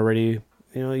haven't already,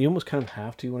 you almost kind of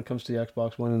have to when it comes to the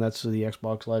Xbox One, and that's the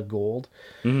XboxLive Gold.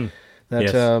 Mm-hmm. That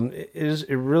yes.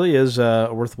 It really is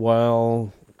a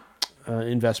worthwhile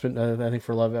investment. I think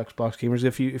for a lot of Xbox gamers,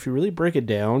 if you really break it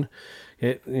down,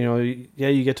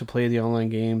 you get to play the online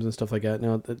games and stuff like that.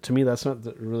 Now, to me, that's not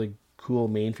the really cool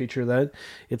main feature of that.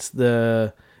 It's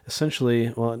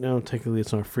essentially, well, no, technically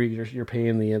it's not free. You're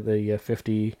paying the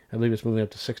 50. I believe it's moving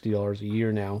up to $60 a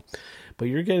year now. But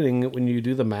you're getting, when you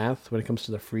do the math, when it comes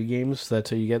to the free games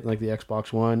that you get, like the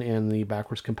Xbox One and the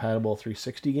backwards compatible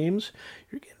 360 games,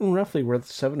 you're getting roughly worth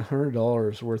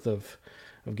 $700 worth of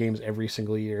of games every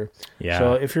single year. Yeah.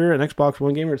 So if you're an Xbox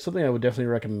One gamer, it's something I would definitely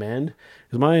recommend,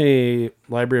 because my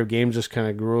library of games just kind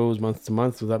of grows month to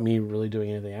month without me really doing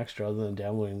anything extra other than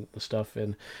downloading the stuff.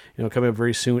 And coming up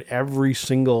very soon, every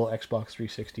single Xbox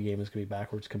 360 game is going to be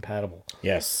backwards compatible.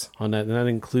 Yes. On that, and that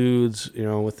includes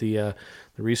with the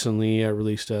recently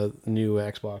released new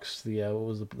Xbox, what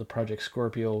was the Project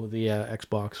Scorpio, the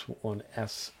Xbox One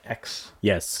SX.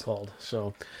 Yes. Called.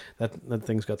 So that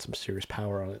thing's got some serious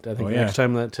power on it. I think yeah. next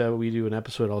time that we do an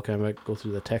episode, I'll kind of go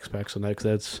through the tech specs on that, because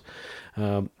that's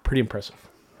pretty impressive.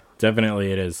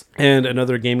 Definitely it is. And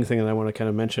another gaming thing that I want to kind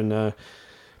of mention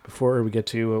before we get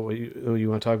to what you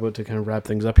want to talk about to kind of wrap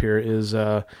things up here is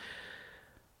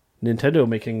Nintendo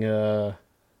making a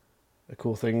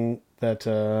cool thing that,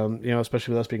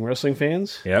 especially with us being wrestling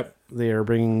fans. Yep. They are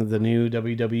bringing the new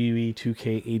WWE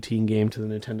 2K18 game to the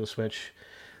Nintendo Switch.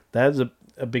 That is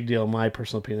a big deal in my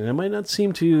personal opinion. It might not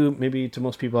seem to maybe to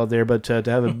most people out there, but to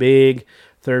have a big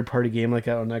third-party game like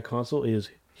that on that console is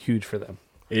huge for them.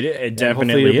 It definitely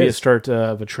hopefully it'll be a is. start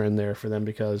of a trend there for them,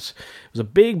 because it was a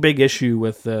big issue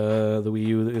with the Wii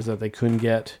U is that they couldn't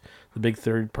get the big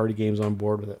third-party games on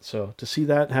board with it. So to see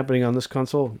that happening on this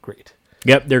console, great.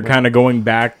 Yep, they're kind of going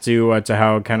back to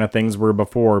how kind of things were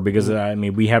before, because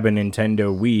we have a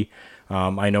Nintendo Wii.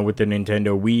 I know with the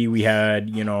Nintendo Wii, we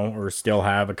had, or still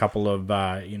have a couple of,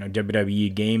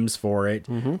 WWE games for it,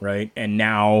 right? And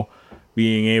now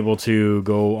being able to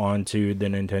go onto the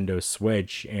Nintendo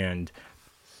Switch and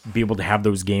be able to have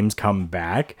those games come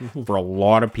back, for a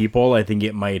lot of people, I think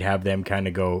it might have them kind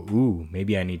of go, ooh,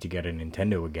 maybe I need to get a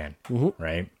Nintendo again,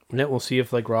 right? And then we'll see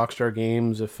if like Rockstar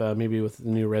Games, if maybe with the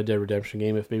new Red Dead Redemption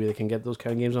game, if maybe they can get those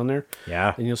kind of games on there.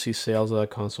 Yeah. And you'll see sales of that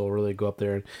console really go up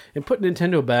there and put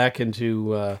Nintendo back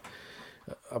into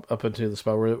up into the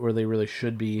spot where they really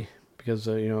should be, because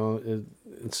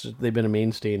they've been a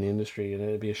mainstay in the industry, and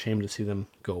it'd be a shame to see them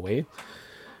go away,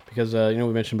 because we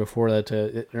mentioned before that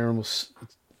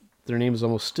their name is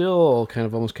almost still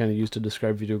almost used to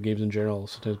describe video games in general,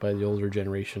 sometimes by the older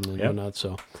generation and whatnot.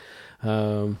 So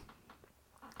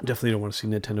definitely don't want to see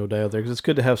Nintendo die out there, because it's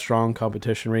good to have strong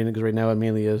competition right now, because right now it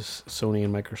mainly is Sony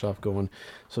and Microsoft going.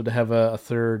 So to have a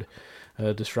third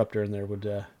disruptor in there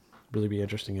would really be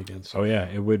interesting again. So. Oh yeah,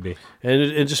 it would be. And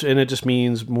it just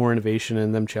means more innovation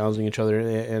and them challenging each other,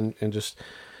 and just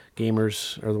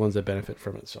gamers are the ones that benefit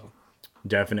from it. So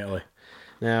definitely.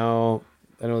 Now,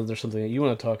 I know there's something that you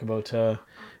want to talk about,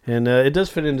 and it does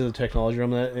fit into the technology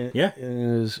realm that it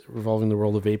is revolving the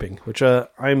world of vaping, which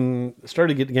I'm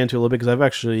starting to get into a little bit, because I've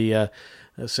actually,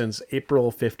 since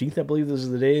April 15th, I believe this is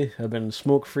the day, I've been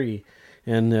smoke-free,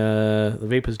 and the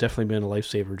vape has definitely been a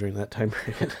lifesaver during that time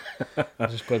period. I'll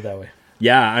just put it that way.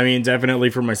 Yeah,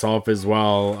 definitely for myself as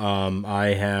well.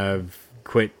 I have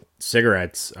quit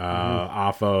cigarettes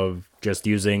off of just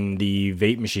using the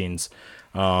vape machines.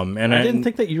 And I didn't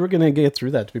think that you were going to get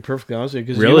through that, to be perfectly honest with you,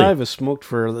 because really? You and I have smoked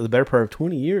for the better part of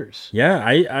 20 years. Yeah,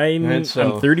 I'm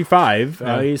 35.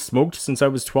 Yeah. I smoked since I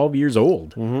was 12 years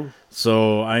old.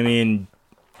 So, and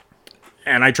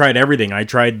I tried everything. I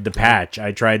tried the patch.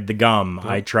 I tried the gum.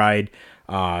 I tried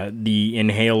the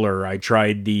inhaler. I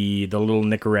tried the little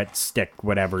Nicorette stick,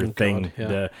 whatever thing.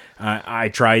 God, I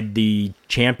tried the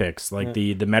Champix, like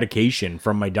the medication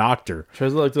from my doctor.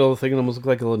 Tried like the little thing that almost looked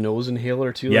like a little nose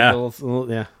inhaler too. Yeah. Like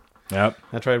yeah. Yep.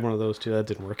 I tried one of those too. That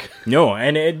didn't work. No,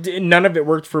 and none of it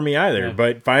worked for me either. Yeah.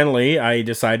 But finally, I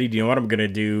decided, you know what, I'm going to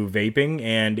do vaping,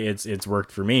 and it's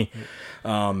worked for me.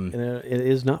 And it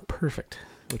is not perfect.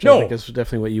 Which I think is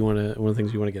definitely one of the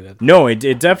things you want to get at. No,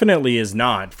 it definitely is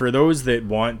not. For those that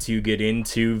want to get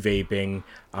into vaping,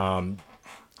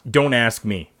 don't ask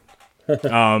me.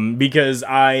 Because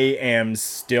I am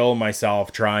still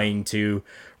myself trying to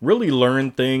really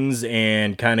learn things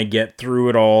and kind of get through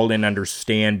it all and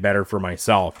understand better for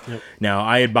myself. Yep. Now,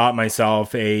 I had bought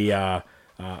myself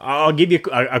I'll give you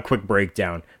a quick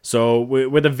breakdown. So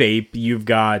with a vape, you've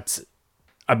got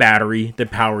a battery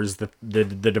that powers the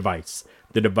device.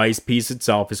 The device piece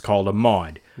itself is called a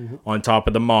mod. On top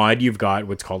of the mod, you've got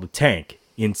what's called a tank.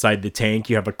 Inside the tank,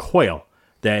 you have a coil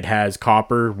that has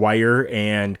copper, wire,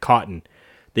 and cotton.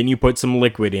 Then you put some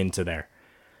liquid into there.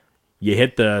 You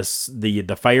hit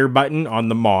the fire button on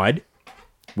the mod,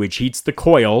 which heats the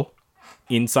coil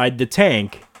inside the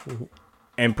tank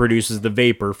and produces the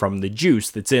vapor from the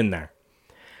juice that's in there.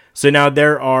 So now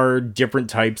there are different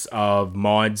types of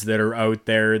mods that are out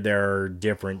there. There are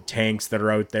different tanks that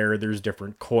are out there. There's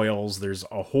different coils. There's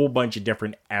a whole bunch of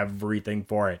different everything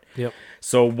for it. Yep.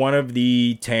 So one of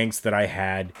the tanks that I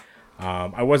had,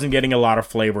 I wasn't getting a lot of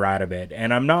flavor out of it.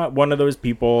 And I'm not one of those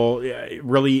people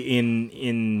really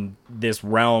in this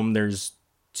realm. There's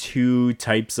two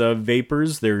types of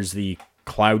vapors. There's the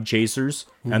cloud chasers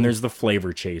and there's the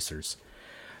flavor chasers.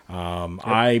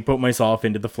 I put myself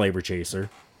into the flavor chaser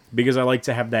because I like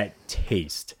to have that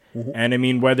taste. And I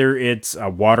mean, whether it's a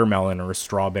watermelon or a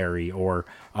strawberry or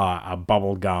a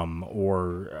bubble gum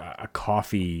or a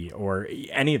coffee or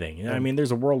anything. I mean,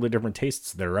 there's a world of different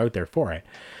tastes that are out there for it.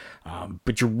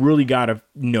 But you really got to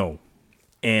know.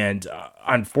 And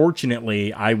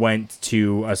unfortunately, I went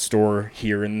to a store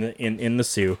here in the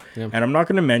Sioux, and I'm not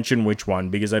going to mention which one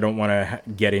because I don't want to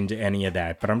get into any of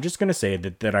that. But I'm just going to say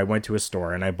that I went to a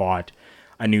store and I bought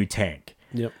a new tank.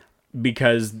 Yep.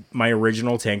 Because my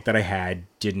original tank that I had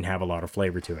didn't have a lot of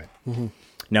flavor to it.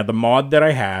 Now the mod that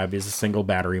I have is a single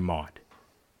battery mod.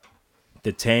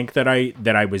 The tank that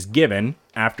I was given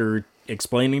after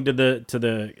explaining to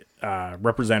the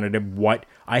representative what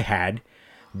I had,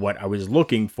 what I was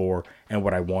looking for, and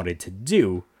what I wanted to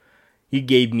do, he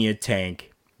gave me a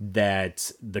tank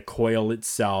that the coil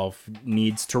itself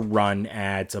needs to run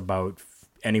at about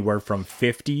anywhere from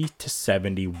 50 to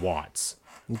 70 watts.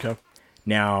 Okay.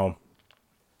 Now,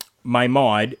 my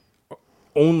mod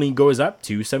only goes up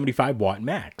to 75 watt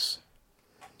max.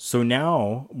 So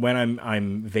now, when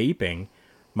I'm vaping,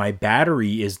 my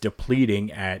battery is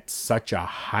depleting at such a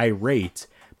high rate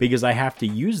because I have to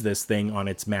use this thing on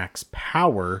its max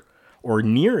power or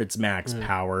near its max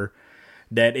power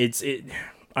that it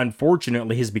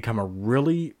unfortunately has become a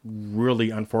really,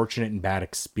 really unfortunate and bad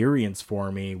experience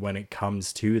for me when it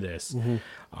comes to this. And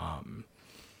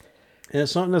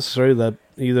it's not necessarily that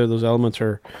either of those elements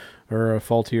are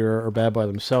faulty or bad by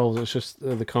themselves. It's just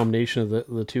the combination of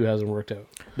the two hasn't worked out.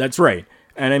 That's right.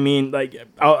 And I mean, like,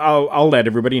 I'll let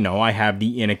everybody know I have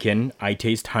the Anakin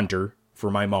iTaste Hunter for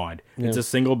my mod. It's a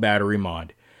single battery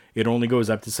mod. It only goes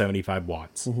up to 75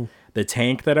 watts. The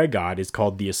tank that I got is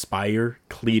called the Aspire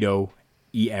Cleto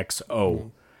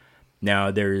EXO.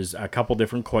 Now, there's a couple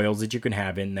different coils that you can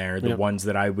have in there. The ones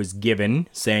that I was given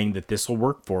saying that this will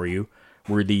work for you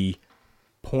were the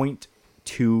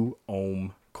 0.2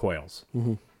 ohm coils.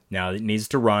 Now, it needs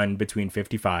to run between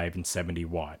 55 and 70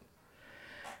 watt.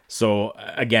 So,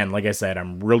 again, like I said,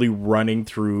 I'm really running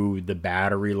through the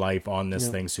battery life on this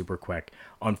thing super quick.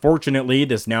 Unfortunately,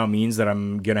 this now means that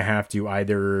I'm going to have to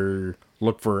either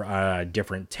look for a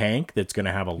different tank that's going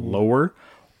to have a lower,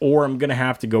 or I'm going to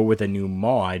have to go with a new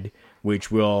mod,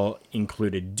 which will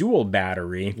include a dual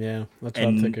battery. Yeah, that's what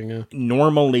I'm thinking, yeah.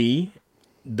 Normally,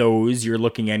 those you're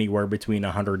looking anywhere between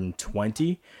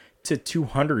 120 to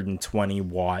 220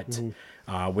 watt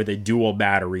with a dual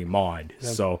battery mod.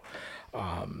 So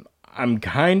I'm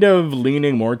kind of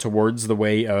leaning more towards the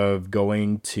way of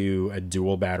going to a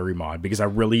dual battery mod because I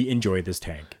really enjoy this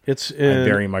tank. I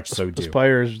very much so do.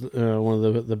 Aspire is one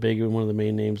of the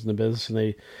main names in the business, and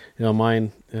they,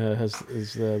 mine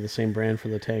is the same brand for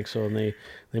the tank, so and they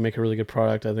make a really good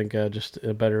product. I think just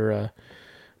a better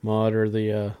mod or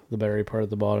the battery part at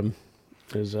the bottom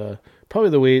is probably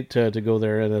the way to go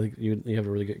there, and I think you have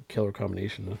a really good killer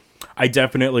combination. I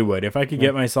definitely would. If I could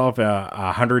get myself a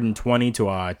 120 to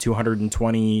a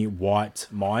 220 watt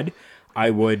mod, I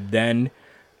would then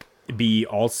be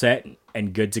all set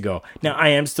and good to go. Now, I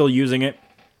am still using it.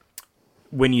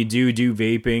 When you do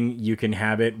vaping, you can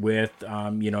have it with,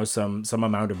 some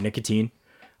amount of nicotine.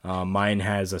 Mine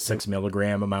has a 6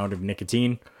 milligram amount of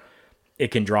nicotine.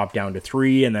 It can drop down to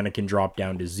 3, and then it can drop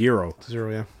down to 0.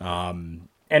 0, yeah.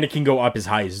 And it can go up as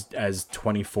high as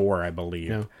 24, I believe.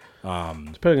 Yeah.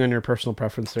 Depending on your personal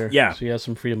preference there. Yeah. So you have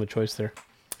some freedom of choice there.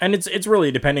 And it's really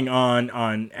depending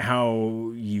on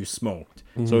how you smoked.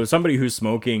 So somebody who's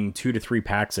smoking 2 to 3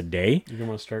 packs a day,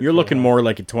 you're looking more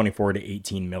like a 24 to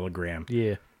 18 milligram.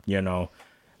 Yeah.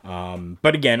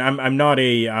 But again, I'm not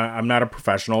a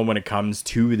professional when it comes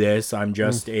to this. I'm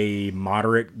just a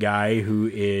moderate guy who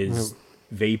is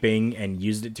vaping and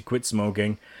used it to quit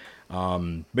smoking.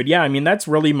 But yeah, I mean, that's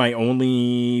really my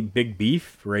only big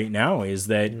beef right now is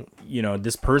that,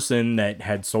 this person that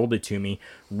had sold it to me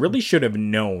really should have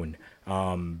known,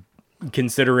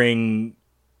 considering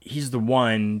he's the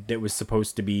one that was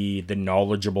supposed to be the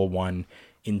knowledgeable one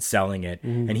in selling it.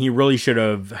 And he really should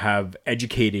have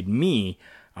educated me,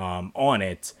 on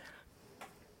it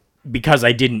because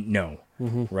I didn't know,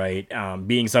 right?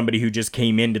 Being somebody who just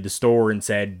came into the store and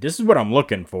said, this is what I'm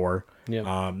looking for.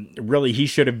 Yeah. Really, he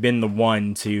should have been the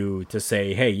one to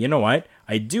say, hey, you know what?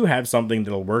 I do have something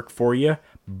that'll work for you,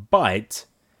 but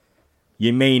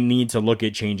you may need to look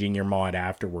at changing your mod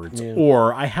afterwards. Yeah.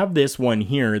 Or I have this one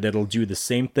here that'll do the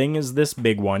same thing as this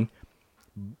big one,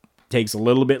 takes a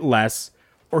little bit less,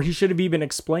 or he should have even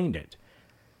explained it.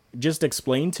 Just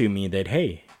explain to me that,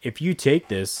 hey, if you take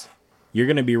this, you're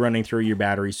going to be running through your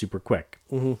battery super quick,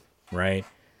 right?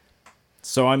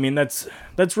 So, I mean, that's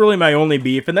really my only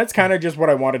beef, and that's kind of just what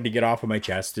I wanted to get off of my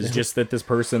chest, is just that this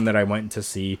person that I went to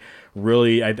see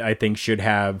really, I think, should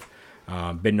have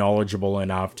been knowledgeable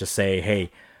enough to say,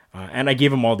 hey, and I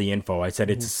gave him all the info. I said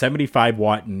it's a 75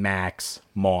 watt max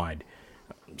mod.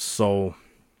 So,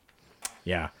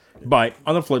 yeah. But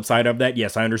on the flip side of that,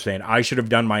 yes, I understand. I should have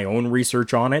done my own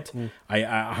research on it. I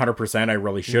 100% I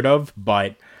really should have,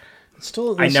 but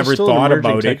I never thought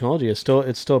about technology. It's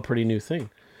still a pretty new thing.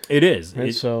 It is.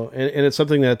 Right? And it's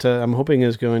something that I'm hoping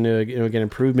is going to get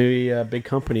improved. Maybe big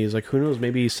companies, like who knows,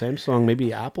 maybe Samsung,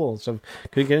 maybe Apple, stuff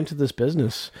could get into this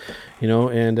business,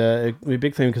 and it'd be a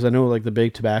big thing, because I know like the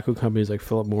big tobacco companies like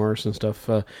Philip Morris and stuff,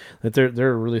 that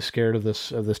they're really scared of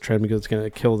this trend, because it's going to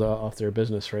kill off their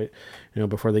business, right?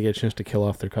 Before they get a chance to kill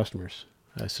off their customers.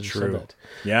 I should have said that.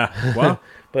 Yeah, well,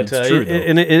 but it's true,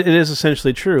 it is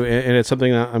essentially true, and it's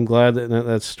something that I'm glad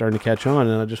that's starting to catch on,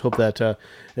 and I just hope that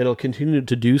it'll continue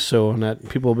to do so, and that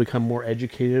people will become more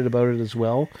educated about it as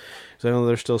well. Because I know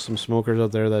there's still some smokers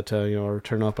out there that are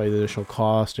turned off by the additional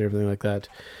cost and everything like that.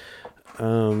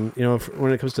 When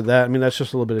it comes to that, I mean, that's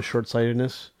just a little bit of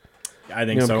short-sightedness. I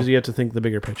think so, because you have to think the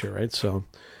bigger picture, right? So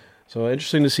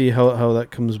interesting to see how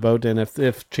that comes about, and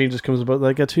if changes comes about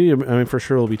like that too. I mean, for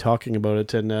sure we'll be talking about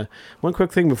it. And one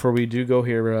quick thing before we do go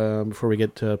here, before we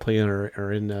get to playing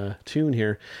our in tune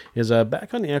here, is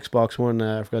back on the Xbox One.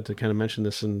 I forgot to kind of mention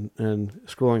this, and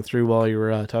scrolling through while you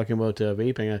were talking about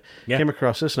vaping, I came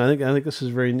across this, and I think this is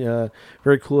very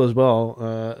very cool as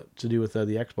well, to do with the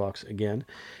Xbox again,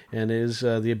 and is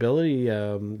the ability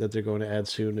that they're going to add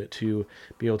soon to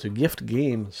be able to gift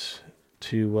games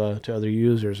to other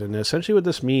users. And essentially what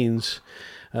this means,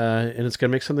 and it's going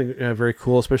to make something very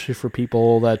cool, especially for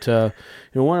people that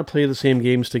want to play the same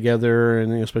games together,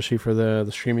 and especially for the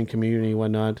streaming community and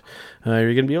whatnot.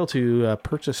 You're going to be able to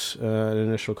purchase an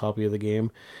initial copy of the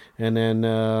game, and then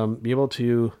be able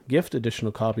to gift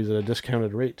additional copies at a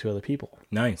discounted rate to other people.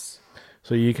 Nice.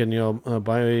 So you can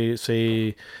buy,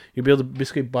 say, you'll be able to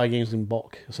basically buy games in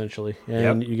bulk, essentially,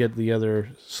 and you get the other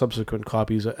subsequent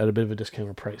copies at a bit of a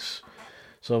discounted price.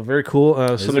 So very cool.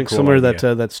 Something cool similar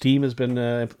idea. that Steam has been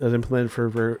has implemented for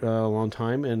a very long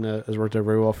time, and has worked out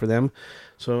very well for them.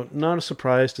 So not a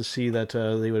surprise to see that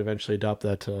they would eventually adopt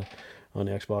that on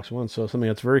the Xbox One. So something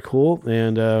that's very cool,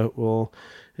 and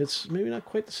it's maybe not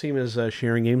quite the same as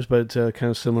sharing games, but kind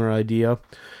of similar idea.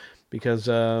 Because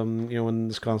when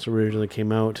this console originally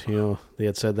came out, they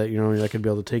had said that I could be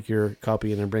able to take your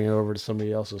copy and then bring it over to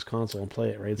somebody else's console and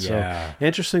play it, right? Yeah. So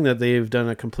interesting that they've done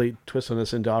a complete twist on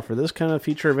this, and to offer this kind of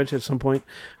feature eventually at some point,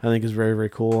 I think is very, very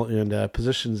cool, and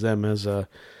positions them as I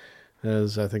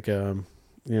think a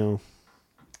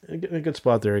good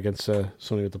spot there against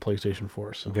Sony with the PlayStation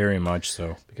 4. So very much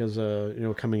so, because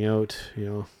coming out,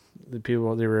 the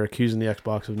people, they were accusing the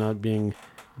Xbox of not being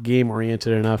game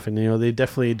oriented enough, and they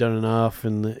definitely done enough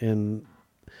in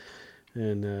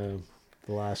the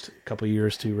last couple of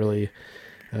years to really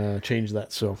change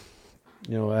that. So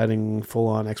adding full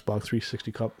on Xbox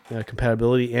 360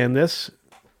 compatibility, and this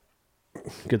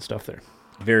good stuff there.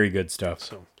 Very good stuff.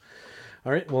 So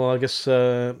all right, well, I guess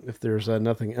if there's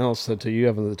nothing else that you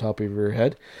have on the top of your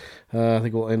head, I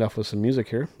think we'll end off with some music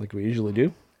here, like we usually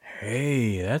do.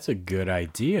 Hey, that's a good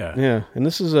idea. Yeah, and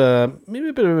this is maybe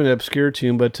a bit of an obscure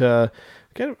tune, but I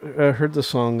kind of heard the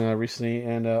song recently,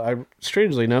 and I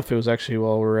strangely enough, it was actually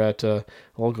while we were at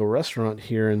Olga Restaurant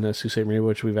here in Sault Ste. Marie,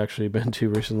 which we've actually been to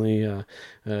recently,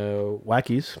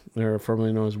 Wacky's, or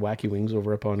formerly known as Wacky Wings,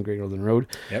 over up on Great Northern Road.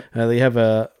 Yep. They have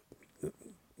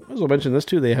I was mention this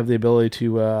too. They have the ability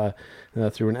to,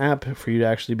 through an app, for you to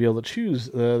actually be able to choose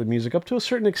the music up to a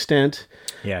certain extent.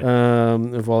 Yeah.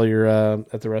 While you're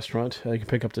at the restaurant, you can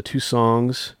pick up to 2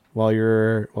 songs while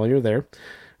you're there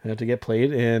to get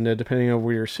played, and depending on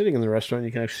where you're sitting in the restaurant,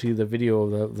 you can actually see the video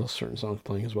of those certain songs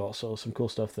playing as well. So some cool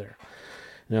stuff there.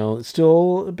 Now, it's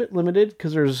still a bit limited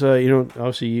because there's,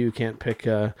 obviously you can't pick,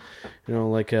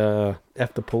 like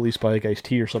F the Police by like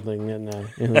Ice-T or something and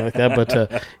like that.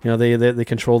 But, they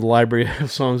control the library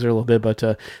of songs there a little bit.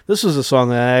 But this was a song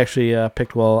that I actually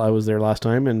picked while I was there last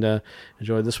time and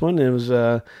enjoyed this one. It was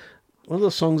one of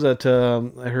those songs that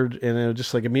I heard, and it was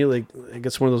just like immediately, it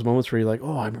gets one of those moments where you're like,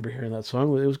 oh, I remember hearing that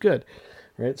song. It was good,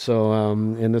 right? So,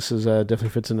 and this is definitely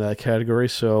fits into that category.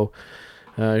 So,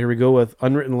 here we go with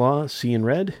Unwritten Law, Seeing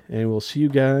Red, and we'll see you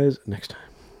guys next time.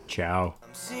 Ciao.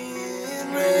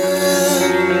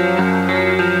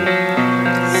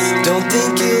 Don't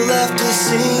think you'll have to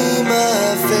see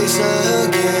my face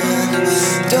again.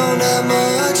 Don't have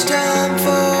much time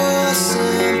for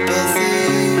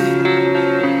sympathy,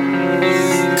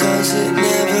 'cause it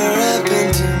never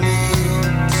happened to me.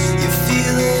 You're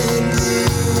feeling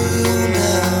blue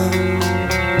now.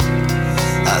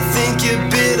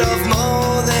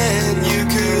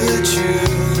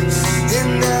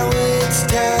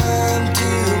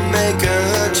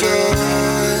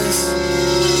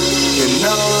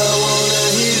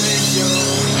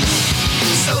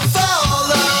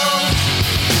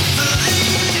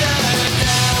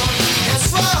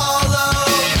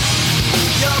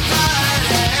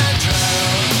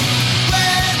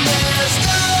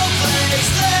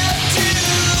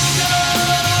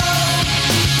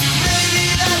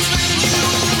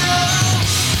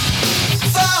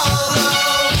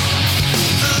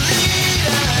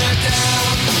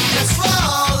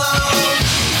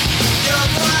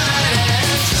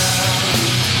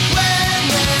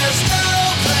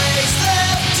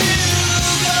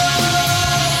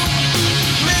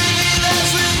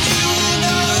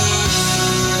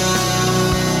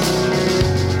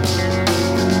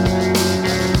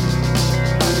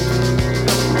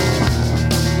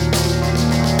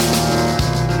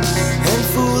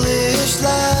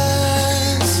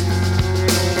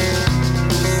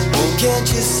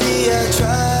 See, I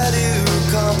try to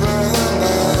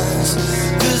compromise,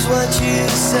 'cause what you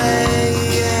say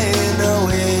ain't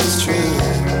always true.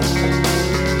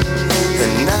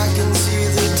 And I can see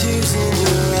the tears in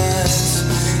your eyes,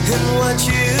 and what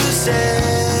you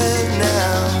said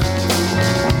now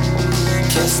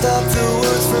can't stop the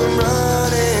words from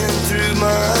running through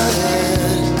my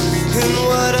head. And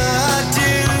what I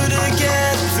do to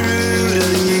get through to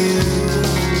you,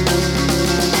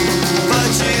 but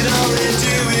you'd only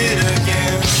do it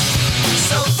again.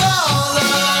 So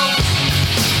follow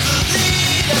the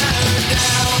leader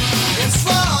down and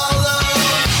swallow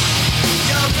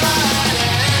your pride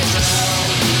and drown.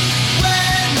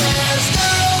 When there's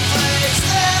no place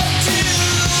left to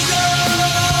go,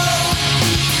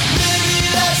 maybe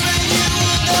that's when you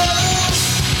will know.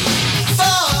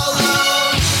 Follow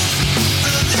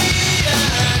the leader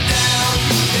down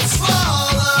and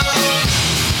swallow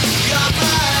your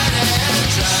pride and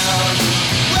drown.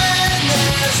 When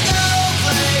there's no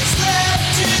place left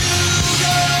to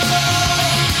go,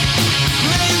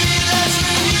 maybe that's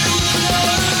when you will know.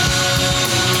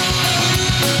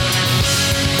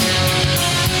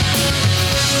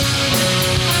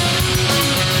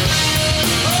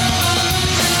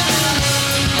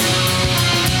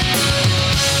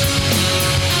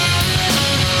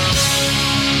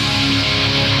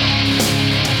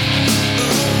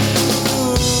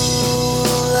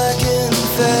 Ooh, I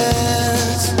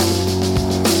confess,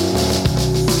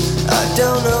 I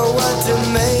don't know what to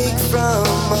make from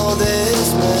all this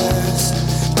mess.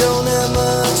 Don't have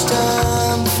much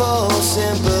time for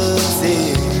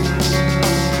sympathy,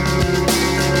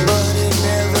 but it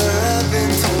never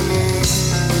happened to me.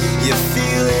 You're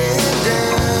feeling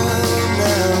down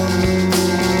now.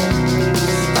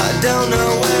 I don't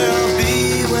know where I'll be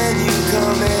when you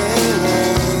come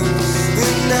around,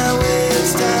 and now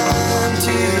it's time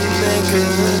to make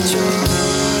a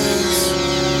choice.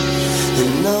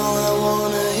 And all